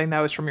Charles, you're saying that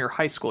was from your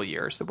high school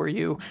years? That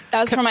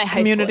was from my high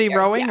school community years,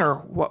 rowing, yes. or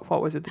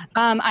what was it?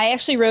 I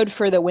actually rowed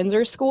for the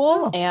Windsor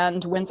School,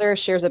 and Windsor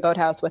shares a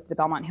boathouse with the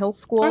Belmont Hills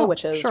School,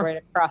 which is right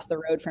across the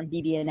road from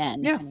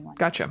BB&N. Yeah,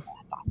 gotcha.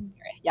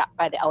 Yeah,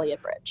 by the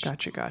Elliott Bridge.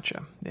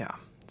 Gotcha. Yeah.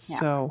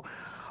 So, all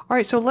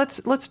right. So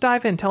let's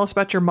dive in. Tell us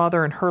about your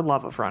mother and her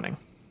love of running.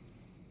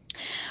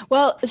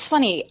 Well, it's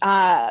funny.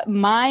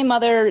 My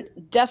mother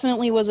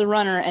definitely was a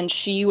runner, and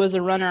she was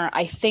a runner,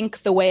 I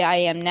think, the way I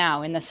am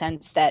now, in the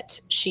sense that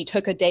she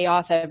took a day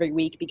off every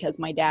week because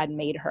my dad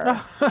made her.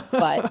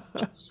 But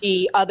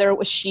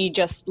she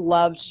just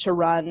loved to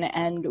run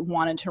and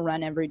wanted to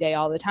run every day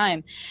all the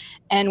time.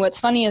 And what's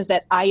funny is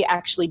that I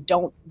actually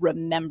don't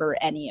remember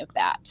any of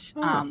that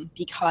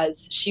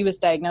because she was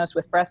diagnosed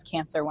with breast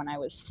cancer when I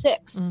was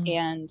 6.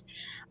 And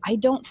I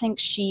don't think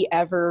she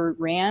ever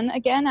ran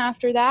again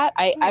after that.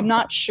 I'm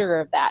not sure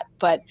of that,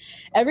 but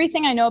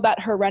everything I know about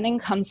her running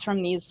comes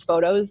from these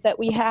photos that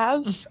we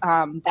have.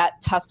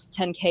 That Tufts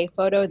 10K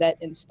photo that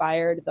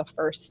inspired the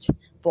first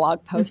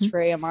blog post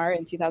for AMR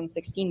in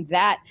 2016.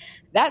 That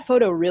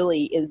photo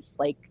really is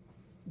like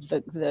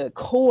the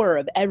core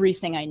of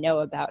everything I know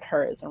about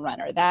her as a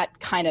runner. That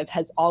kind of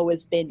has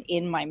always been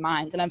in my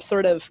mind, and I've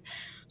sort of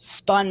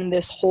spun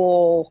this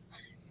whole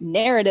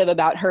narrative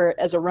about her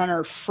as a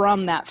runner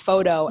from that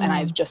photo. And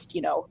I've just,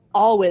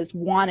 always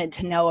wanted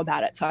to know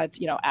about it. So I've,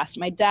 asked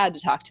my dad to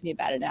talk to me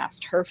about it, and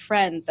asked her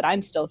friends that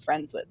I'm still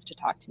friends with to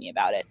talk to me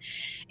about it.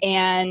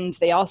 And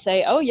they all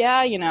say, oh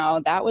yeah,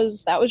 that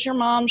was your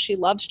mom. She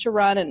loved to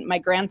run. And my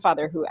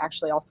grandfather, who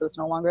actually also is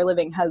no longer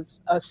living,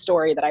 has a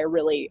story that I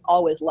really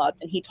always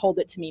loved. And he told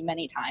it to me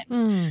many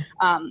times.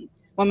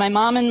 When my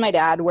mom and my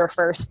dad were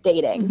first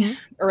dating,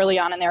 early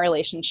on in their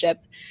relationship,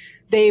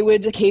 they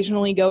would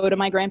occasionally go to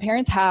my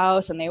grandparents'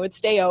 house and they would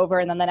stay over.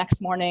 And then the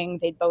next morning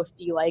they'd both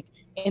be like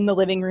in the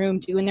living room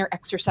doing their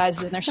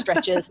exercises and their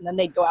stretches, and then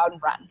they'd go out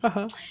and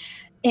run.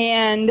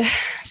 And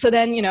so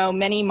then,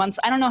 many months,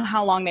 I don't know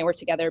how long they were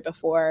together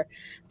before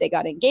they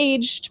got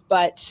engaged,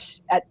 but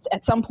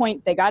at some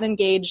point they got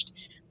engaged.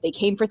 They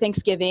came for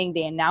Thanksgiving.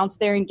 They announced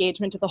their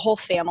engagement to the whole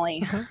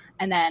family.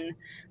 And then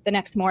the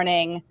next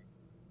morning,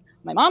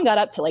 my mom got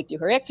up to like do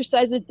her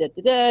exercises.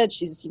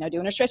 She's,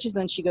 doing her stretches. And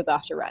then she goes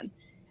off to run.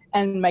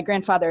 And my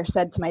grandfather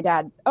said to my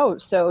dad, oh,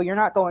 so you're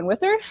not going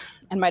with her?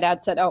 And my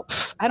dad said, oh,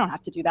 I don't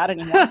have to do that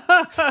anymore.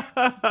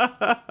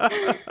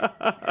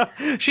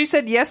 She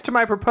said yes to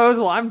my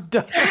proposal. I'm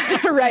done.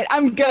 Right.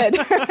 I'm good.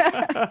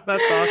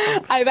 That's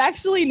awesome. I've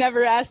actually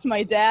never asked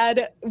my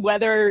dad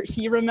whether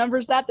he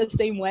remembers that the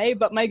same way,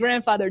 but my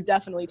grandfather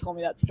definitely told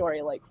me that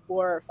story like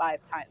 4 or 5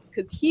 times,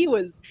 because he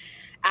was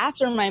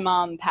after my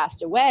mom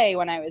passed away,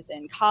 when I was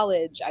in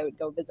college, I would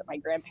go visit my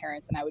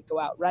grandparents and I would go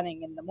out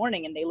running in the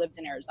morning, and they lived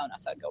in Arizona.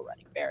 So I'd go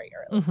running very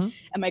early.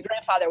 And my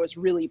grandfather was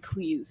really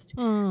pleased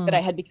that I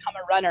had become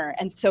a runner.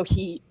 And so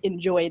he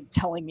enjoyed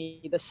telling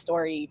me the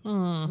story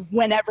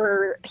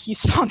whenever he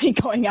saw me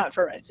going out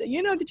for a run. He said,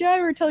 you know, did you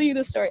ever tell you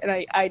this story?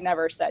 And I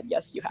never said,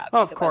 yes, you have.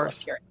 Oh, of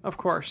course. Of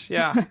course.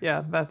 Yeah.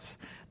 Yeah. That's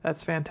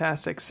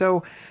fantastic.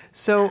 So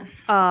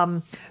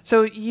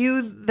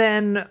you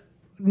then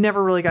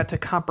never really got to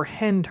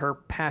comprehend her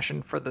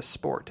passion for the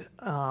sport.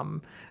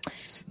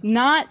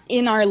 Not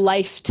in our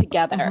life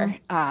together.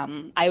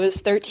 I was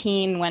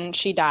 13 when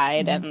she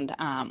died, and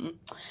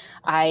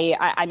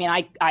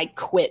I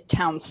quit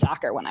town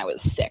soccer when I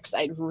was 6.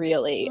 I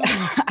really,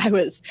 I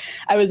was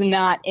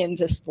not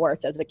into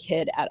sports as a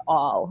kid at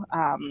all.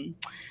 I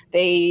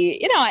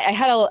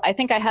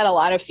think I had a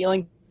lot of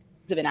feelings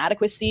of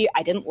inadequacy.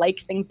 I didn't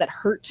like things that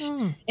hurt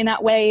in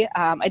that way.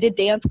 I did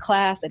dance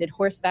class, I did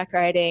horseback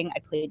riding, I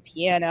played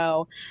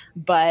piano,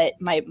 but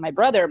my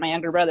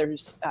younger brother,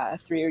 who's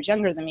 3 years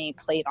younger than me,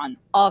 played on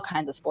all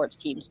kinds of sports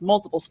teams,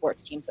 multiple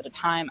sports teams at a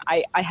time.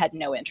 I had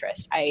no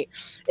interest.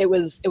 It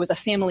was a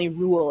family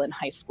rule in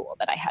high school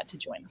that I had to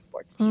join a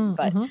sports team,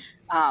 but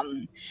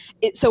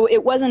so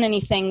it wasn't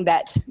anything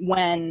that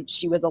when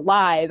she was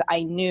alive,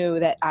 I knew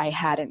that I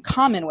had in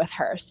common with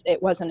her.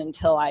 It wasn't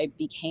until I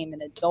became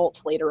an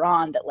adult later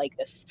on that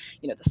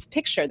this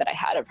picture that I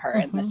had of her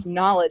and this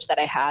knowledge that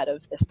I had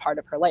of this part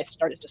of her life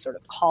started to sort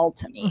of call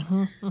to me.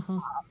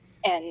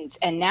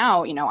 And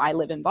now, I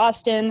live in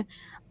Boston.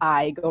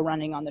 I go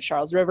running on the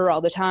Charles River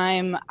all the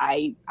time.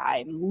 I'm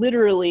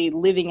literally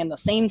living in the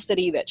same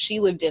city that she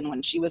lived in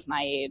when she was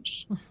my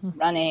age,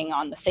 running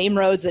on the same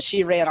roads that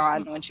she ran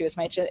on when she was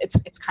my age.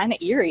 It's kind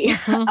of eerie.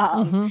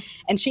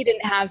 And she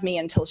didn't have me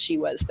until she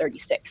was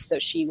 36. So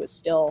she was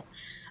still,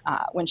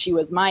 when she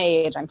was my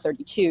age, I'm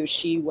 32,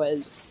 she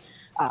was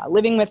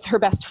living with her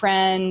best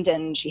friend,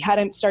 and she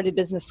hadn't started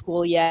business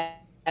school yet.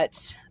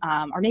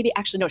 Or maybe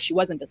actually, no, she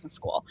was in business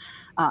school.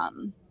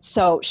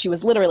 So she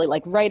was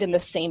literally right in the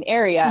same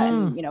area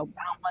and,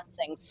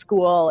 balancing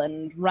school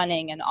and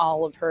running and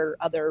all of her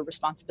other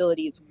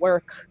responsibilities,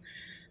 work.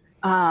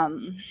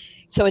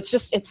 So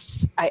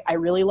I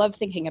really love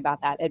thinking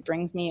about that. It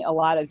brings me a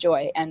lot of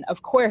joy. And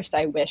of course,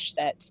 I wish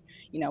that,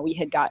 we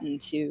had gotten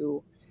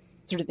to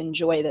sort of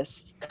enjoy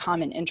this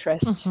common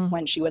interest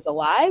when she was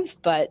alive,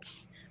 but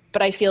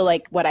I feel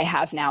like what I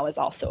have now is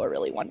also a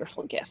really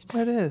wonderful gift.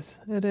 It is.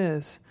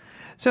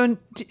 So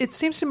it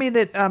seems to me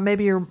that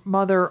maybe your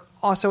mother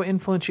also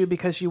influenced you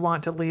because you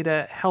want to lead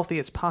a healthy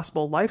as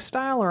possible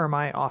lifestyle, or am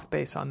I off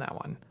base on that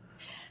one?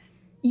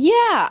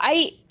 Yeah,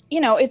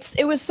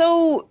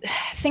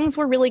 things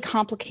were really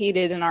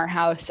complicated in our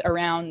house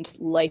around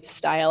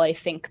lifestyle, I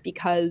think,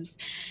 because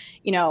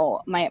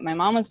my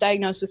mom was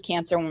diagnosed with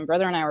cancer when my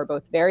brother and I were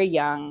both very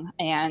young,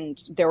 and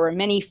there were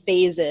many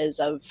phases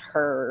of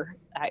her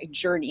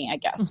journey, I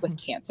guess, with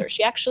cancer.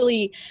 She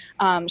actually,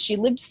 she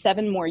lived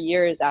 7 more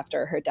years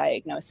after her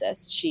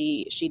diagnosis.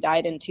 She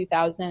died in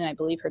 2000. I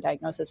believe her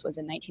diagnosis was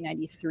in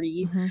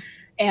 1993.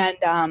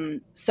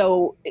 And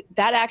so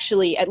that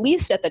actually, at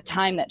least at the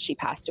time that she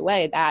passed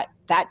away, that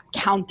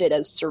counted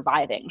as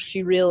surviving.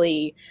 She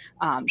really,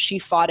 she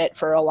fought it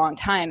for a long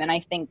time. And I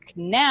think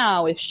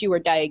now, if she were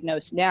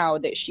diagnosed now,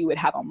 that she would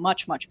have a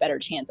much, much better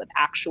chance of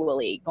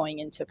actually going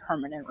into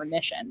permanent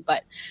remission.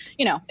 But,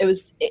 it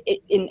was,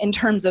 in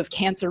terms of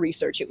cancer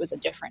research, it was a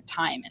different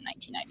time in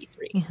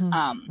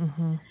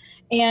 1993.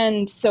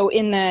 And so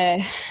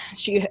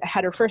she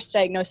had her first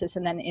diagnosis,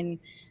 and then in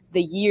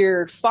the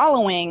year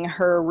following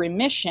her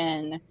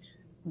remission,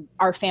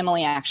 our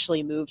family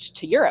actually moved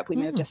to Europe. We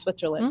moved to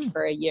Switzerland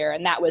for a year.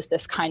 And that was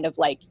this kind of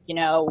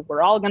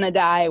we're all going to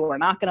die. We're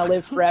not going to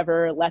live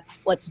forever.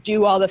 Let's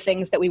do all the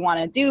things that we want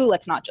to do.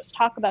 Let's not just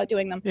talk about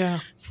doing them. Yeah.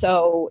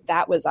 So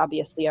that was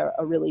obviously a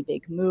really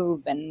big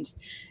move, and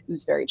it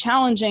was very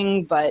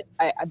challenging, but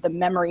the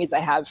memories I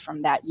have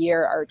from that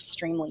year are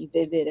extremely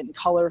vivid and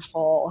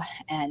colorful.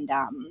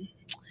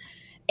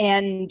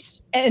 And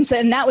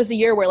that was the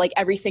year where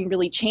everything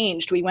really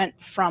changed. We went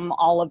from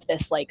all of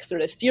this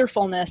sort of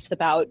fearfulness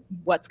about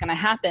what's going to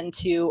happen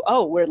to,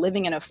 we're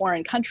living in a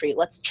foreign country.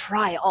 Let's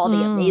try all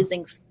the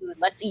amazing food.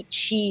 Let's eat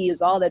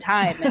cheese all the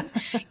time. And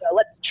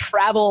let's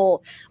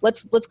travel.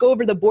 Let's go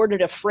over the border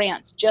to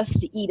France just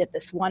to eat at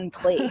this one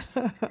place.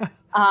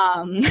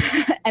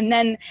 And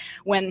then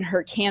when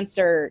her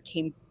cancer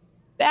came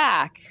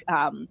back,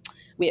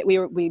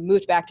 we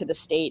moved back to the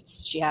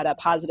States. She had a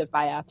positive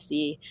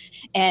biopsy,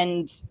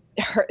 and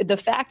the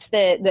fact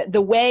that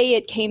the way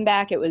it came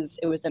back, it was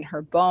in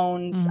her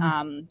bones.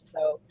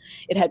 So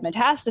it had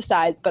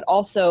metastasized, but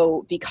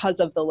also because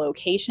of the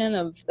location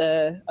of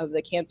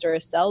the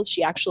cancerous cells,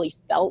 she actually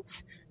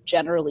felt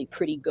generally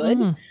pretty good.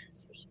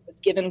 So she was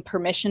given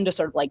permission to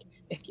sort of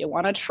if you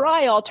want to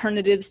try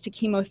alternatives to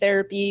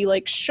chemotherapy,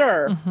 like,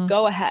 sure,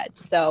 go ahead.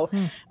 So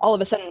all of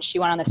a sudden she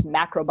went on this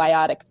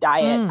macrobiotic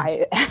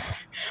diet,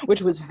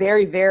 which was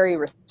very, very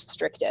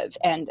restrictive.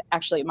 And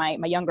actually my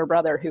younger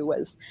brother, who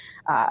was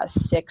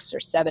 6 or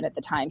 7 at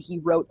the time, he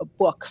wrote a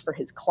book for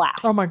his class.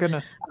 Oh my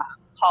goodness.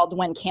 Called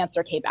When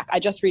Cancer Came Back. I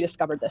just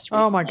rediscovered this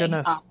recently. Oh my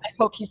goodness. I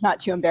hope he's not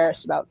too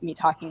embarrassed about me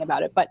talking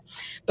about it. But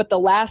the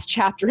last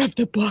chapter of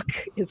the book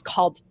is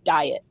called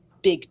Diet.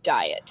 Big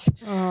Diet.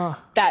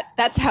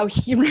 That's how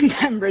he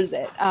remembers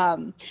it.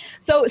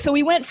 So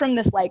we went from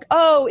this like,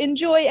 oh,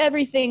 enjoy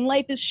everything,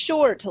 life is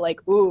short, to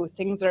like, ooh,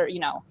 things are,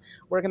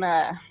 we're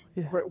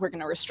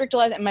gonna restrict a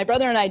lot. And my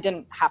brother and I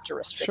didn't have to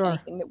restrict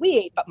anything that we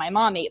ate, but my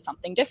mom ate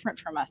something different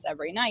from us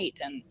every night.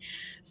 And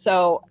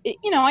so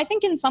I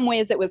think in some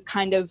ways it was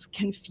kind of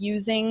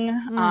confusing,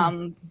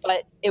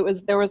 but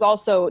there was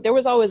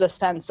always a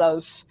sense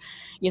of,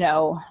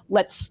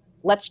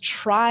 let's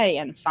try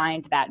and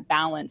find that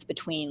balance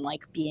between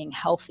like being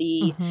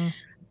healthy,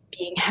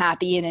 being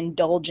happy and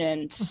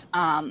indulgent.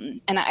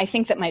 And I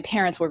think that my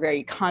parents were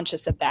very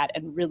conscious of that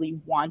and really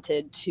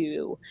wanted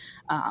to,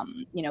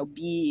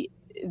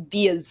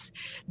 be as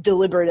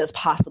deliberate as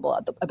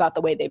possible about the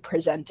way they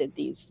presented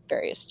these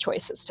various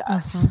choices to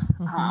us.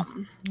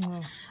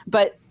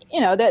 But,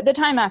 the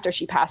time after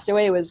she passed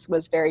away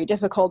was very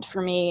difficult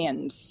for me,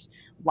 and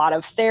a lot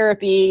of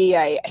therapy.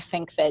 I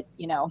think that,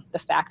 the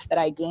fact that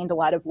I gained a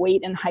lot of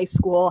weight in high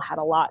school had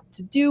a lot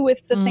to do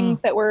with the things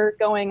that were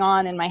going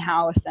on in my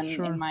house and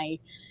in my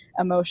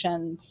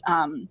emotions.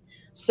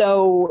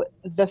 So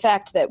the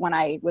fact that when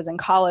I was in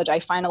college, I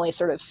finally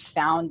sort of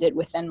found it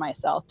within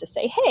myself to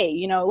say,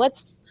 hey,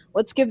 let's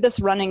give this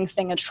running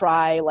thing a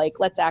try. Like,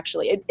 let's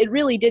actually, it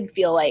really did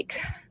feel like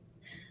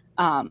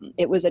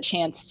it was a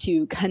chance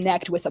to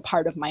connect with a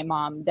part of my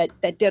mom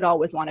that did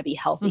always want to be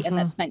healthy, and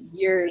that spent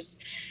years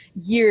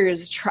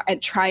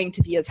trying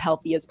to be as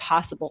healthy as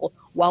possible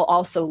while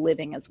also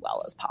living as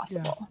well as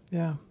possible.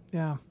 Yeah.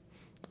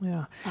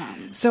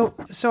 So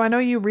I know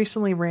you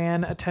recently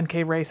ran a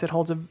 10K race that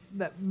holds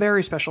that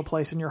very special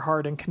place in your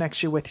heart and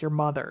connects you with your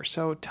mother.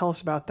 So tell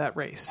us about that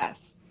race. Yes.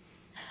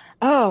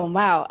 Oh,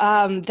 wow.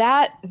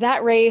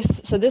 That race.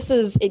 So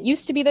it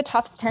used to be the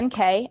Tufts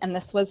 10K, and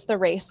this was the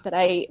race that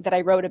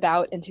I wrote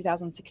about in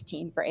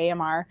 2016 for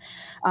AMR,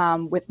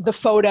 with the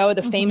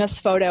famous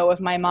photo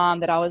of my mom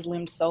that always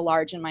loomed so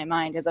large in my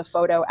mind, is a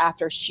photo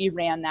after she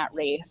ran that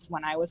race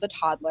when I was a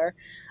toddler.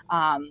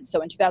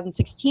 So in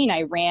 2016,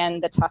 I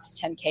ran the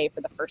Tufts 10K for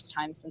the first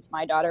time since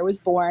my daughter was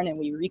born, and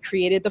we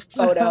recreated the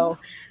photo.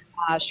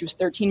 She was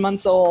 13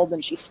 months old,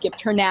 and she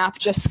skipped her nap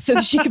just so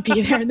that she could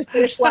be there in the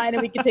finish line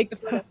and we could take the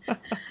photo.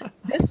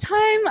 This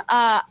time,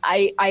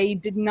 I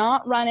did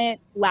not run it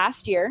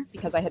last year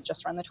because I had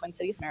just run the Twin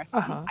Cities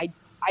Marathon.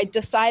 I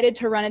decided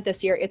to run it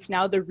this year. It's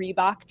now the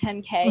Reebok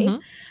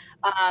 10K.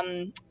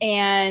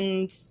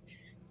 And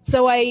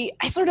so I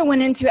sort of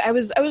went into it. I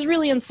was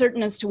really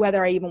uncertain as to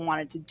whether I even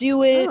wanted to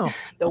do it.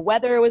 The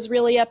weather was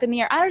really up in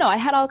the air. I don't know. I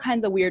had all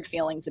kinds of weird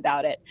feelings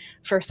about it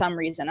for some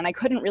reason, and I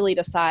couldn't really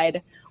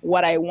decide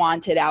what I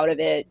wanted out of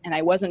it, and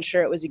I wasn't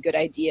sure it was a good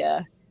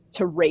idea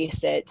to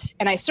race it.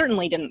 And I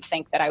certainly didn't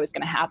think that I was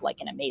going to have like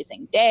an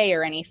amazing day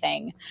or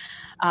anything.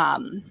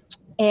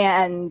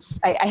 And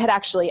I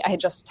had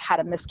just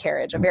had a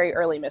miscarriage, a very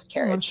early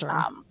miscarriage,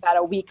 about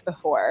a week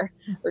before,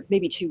 or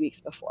maybe 2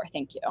 weeks before.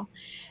 Thank you.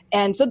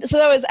 And so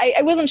that was,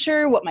 I wasn't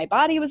sure what my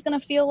body was going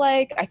to feel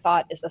like. I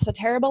thought, is this a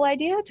terrible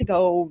idea to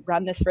go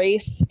run this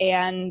race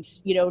and,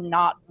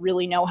 not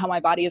really know how my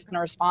body is going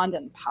to respond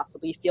and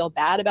possibly feel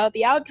bad about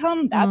the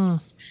outcome? I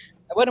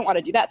wouldn't want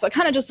to do that. So I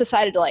kind of just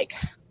decided to like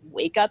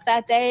wake up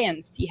that day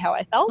and see how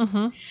I felt.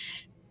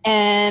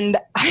 And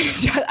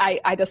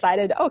I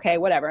decided, okay,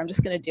 whatever, I'm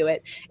just going to do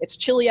it. It's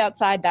chilly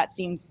outside. That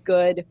seems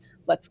good.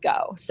 Let's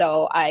go.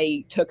 So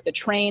I took the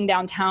train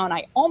downtown.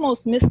 I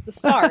almost missed the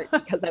start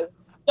because I was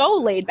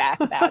so laid back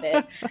about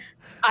it.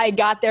 I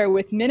got there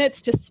with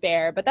minutes to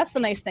spare, but that's the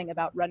nice thing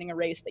about running a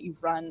race that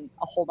you've run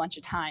a whole bunch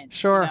of times.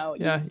 Sure.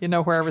 You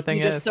know where everything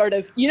is. Just sort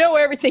of,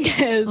 where everything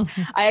is.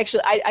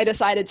 I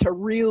decided to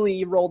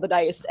really roll the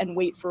dice and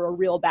wait for a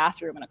real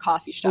bathroom in a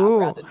coffee shop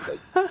rather than go to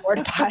the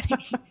porta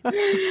potty.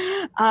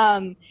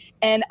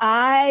 And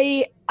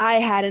I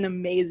had an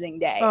amazing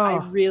day.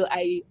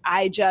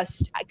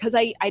 Because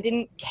I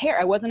didn't care.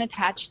 I wasn't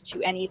attached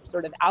to any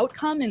sort of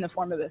outcome in the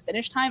form of a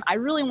finish time. I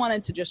really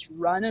wanted to just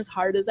run as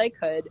hard as I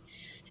could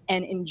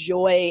and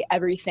enjoy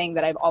everything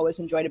that I've always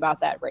enjoyed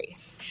about that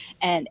race.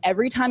 And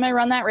every time I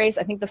run that race,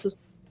 I think this was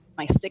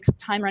my 6th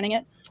time running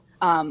it,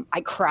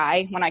 I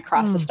cry when I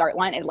cross the start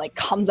line. It like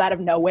comes out of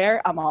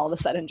nowhere. I'm all of a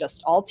sudden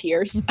just all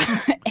tears.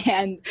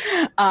 and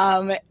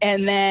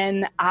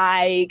then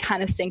I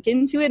kind of sink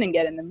into it and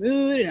get in the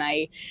mood. And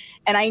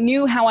I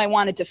knew how I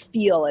wanted to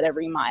feel at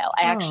every mile.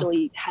 I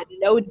actually had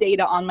no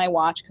data on my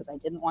watch because I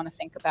didn't want to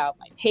think about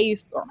my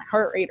pace or my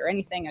heart rate or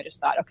anything. I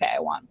just thought, okay, I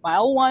want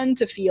mile 1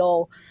 to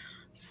feel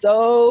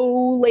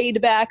so laid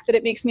back that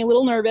it makes me a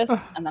little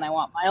nervous, and then I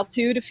want mile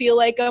 2 to feel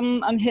like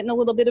I'm hitting a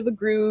little bit of a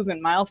groove,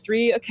 and mile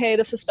 3, okay,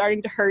 this is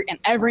starting to hurt, and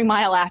every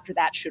mile after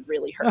that should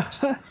really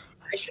hurt.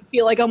 I should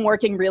feel like I'm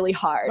working really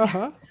hard.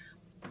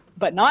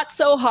 But not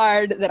so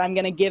hard that I'm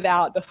going to give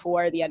out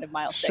before the end of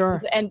mile 6.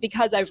 Sure. And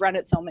because I've run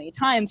it so many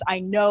times,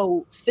 I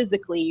know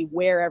physically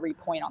where every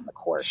point on the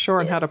course Sure,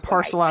 and how to is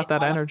parcel out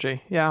that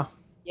energy. Yeah.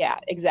 Yeah,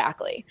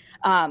 exactly.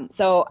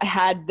 So I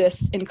had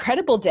this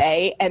incredible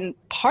day, and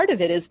part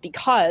of it is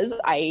because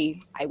I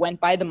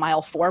went by the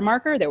mile 4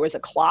 marker. There was a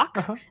clock,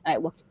 and I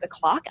looked at the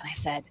clock, and I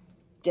said,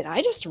 did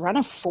I just run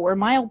a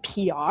 4-mile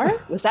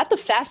PR? Was that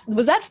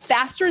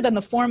faster than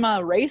the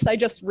 4-mile race I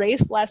just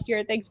raced last year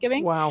at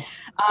Thanksgiving? Wow.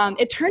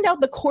 It turned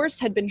out the course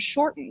had been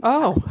shortened.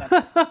 Oh,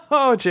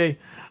 oh, gee.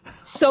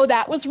 So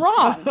that was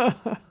wrong.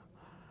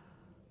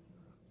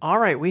 All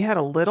right, we had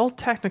a little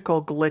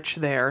technical glitch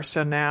there.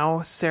 So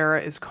now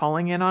Sarah is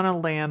calling in on a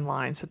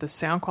landline, so the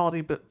sound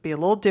quality be a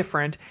little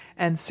different.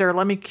 And Sarah,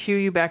 let me cue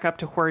you back up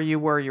to where you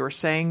were. You were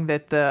saying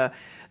that the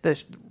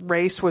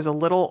race was a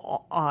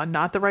little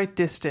not the right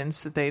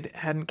distance, that they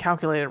hadn't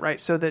calculated right,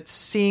 so that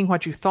seeing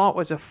what you thought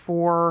was a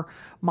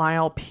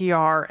 4-mile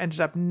PR ended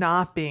up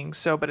not being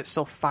so, but it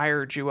still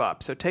fired you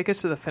up. So take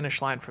us to the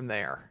finish line from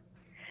there.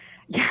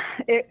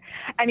 Yeah,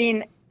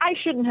 I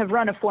shouldn't have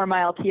run a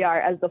 4-mile PR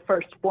as the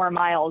first 4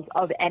 miles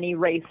of any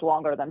race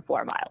longer than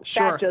 4 miles.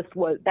 Sure.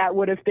 That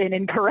would have been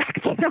incorrect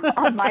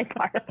on my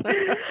part.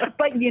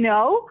 But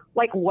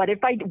what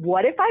if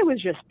I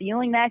was just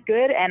feeling that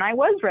good and I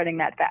was running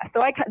that fast?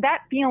 So that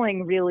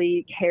feeling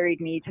really carried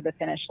me to the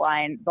finish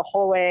line the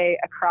whole way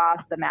across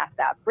the Mass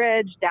Ave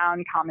Bridge,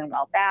 down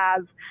Commonwealth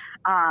Ave.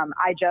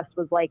 I just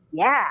was like,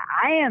 yeah,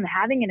 I am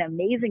having an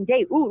amazing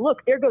day. Ooh,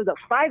 look, there goes a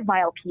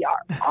 5-mile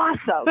PR.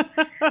 Awesome.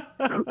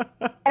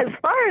 As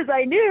far as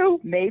I knew,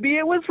 maybe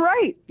it was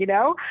right,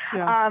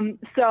 Yeah.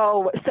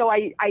 So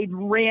I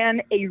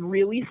ran a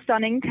really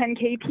stunning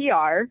 10K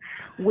PR,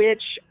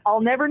 which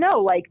I'll never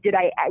know. Like,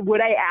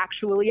 would I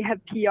actually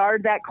have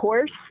PR'd that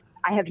course?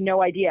 I have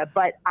no idea,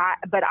 but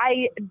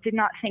I did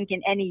not think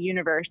in any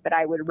universe that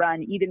I would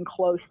run even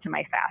close to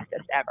my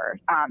fastest ever.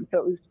 So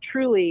it was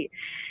truly,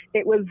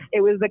 it was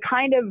a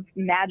kind of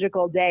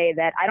magical day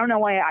that I don't know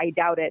why I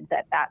doubted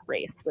that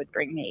race would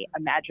bring me a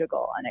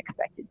magical,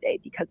 unexpected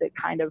day, because it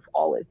kind of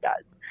always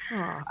does.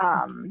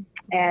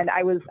 And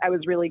I was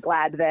really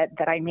glad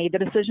that I made the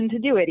decision to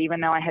do it,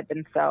 even though I had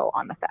been so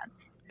on the fence.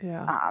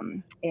 Yeah.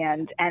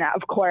 And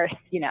of course,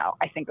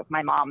 I think of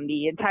my mom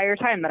the entire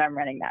time that I'm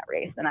running that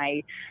race. And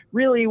I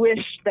really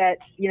wish that,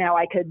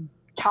 I could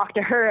talk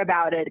to her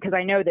about it, because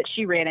I know that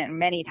she ran it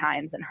many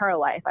times in her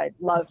life. I'd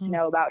love to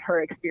know about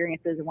her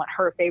experiences and what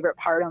her favorite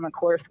part on the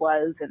course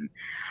was and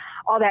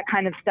all that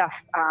kind of stuff.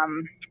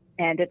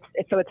 And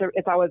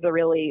it's always a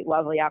really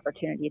lovely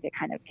opportunity to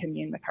kind of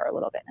commune with her a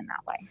little bit in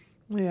that way.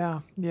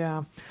 Yeah.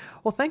 Yeah.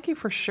 Well, thank you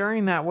for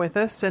sharing that with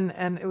us. And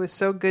it was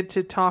so good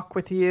to talk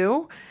with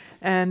you.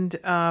 And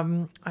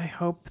I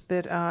hope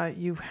that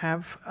you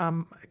have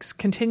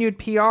continued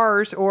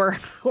PRs or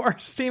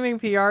seeming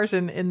PRs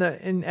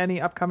in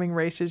any upcoming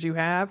races you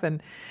have.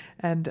 And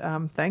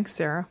thanks,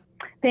 Sarah.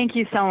 Thank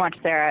you so much,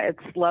 Sarah.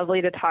 It's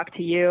lovely to talk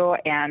to you,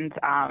 and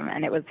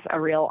it was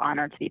a real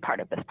honor to be part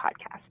of this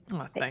podcast.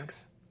 Oh,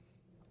 thanks.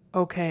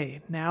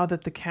 Okay, now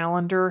that the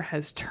calendar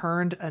has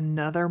turned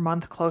another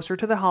month closer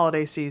to the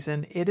holiday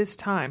season, it is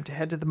time to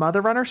head to the Mother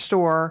Runner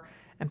store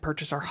and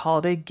purchase our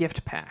holiday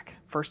gift pack.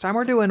 First time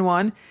we're doing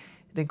one.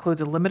 It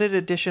includes a limited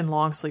edition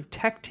long sleeve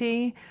tech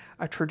tee,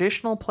 a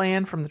traditional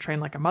plan from the Train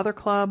Like a Mother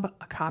Club,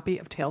 a copy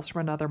of Tales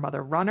from Another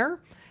Mother Runner,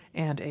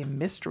 and a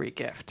mystery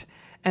gift.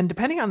 And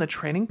depending on the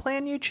training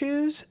plan you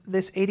choose,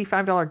 this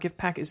 $85 gift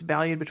pack is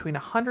valued between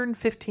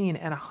 $115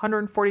 and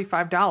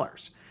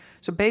 $145.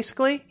 So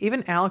basically,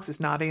 even Alex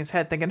is nodding his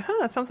head thinking,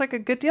 that sounds like a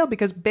good deal,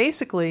 because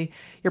basically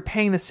you're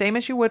paying the same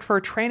as you would for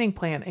a training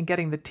plan and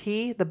getting the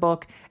tee, the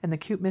book, and the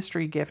cute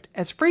mystery gift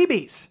as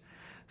freebies.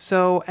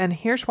 So, and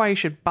here's why you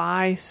should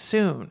buy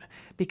soon,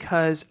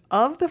 because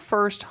of the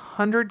first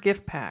 100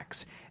 gift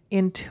packs,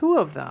 in 2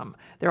 of them,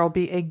 there will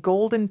be a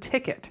golden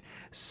ticket.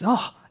 So,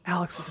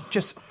 Alex is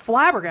just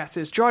flabbergasted.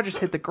 His jaw just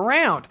hit the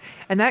ground.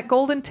 And that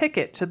golden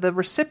ticket to the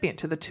recipient,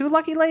 to the 2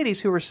 lucky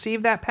ladies who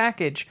received that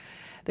package,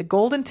 the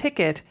golden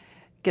ticket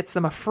gets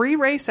them a free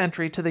race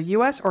entry to the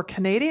U.S. or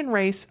Canadian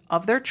race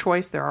of their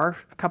choice. There are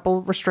a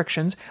couple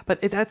restrictions, but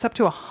that's up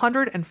to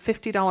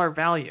 $150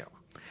 value.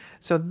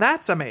 So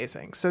that's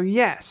amazing. So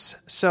yes,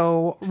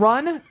 so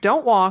run,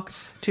 don't walk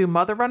to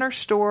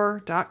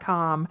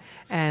motherrunnerstore.com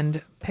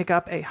and pick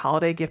up a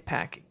holiday gift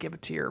pack. Give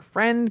it to your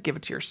friend, give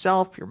it to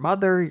yourself, your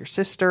mother, your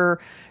sister,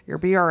 your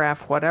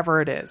BRF,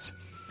 whatever it is.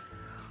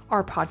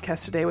 Our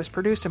podcast today was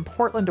produced in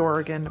Portland,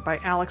 Oregon by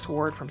Alex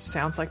Ward from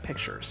Sounds Like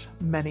Pictures.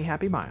 Many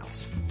happy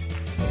miles.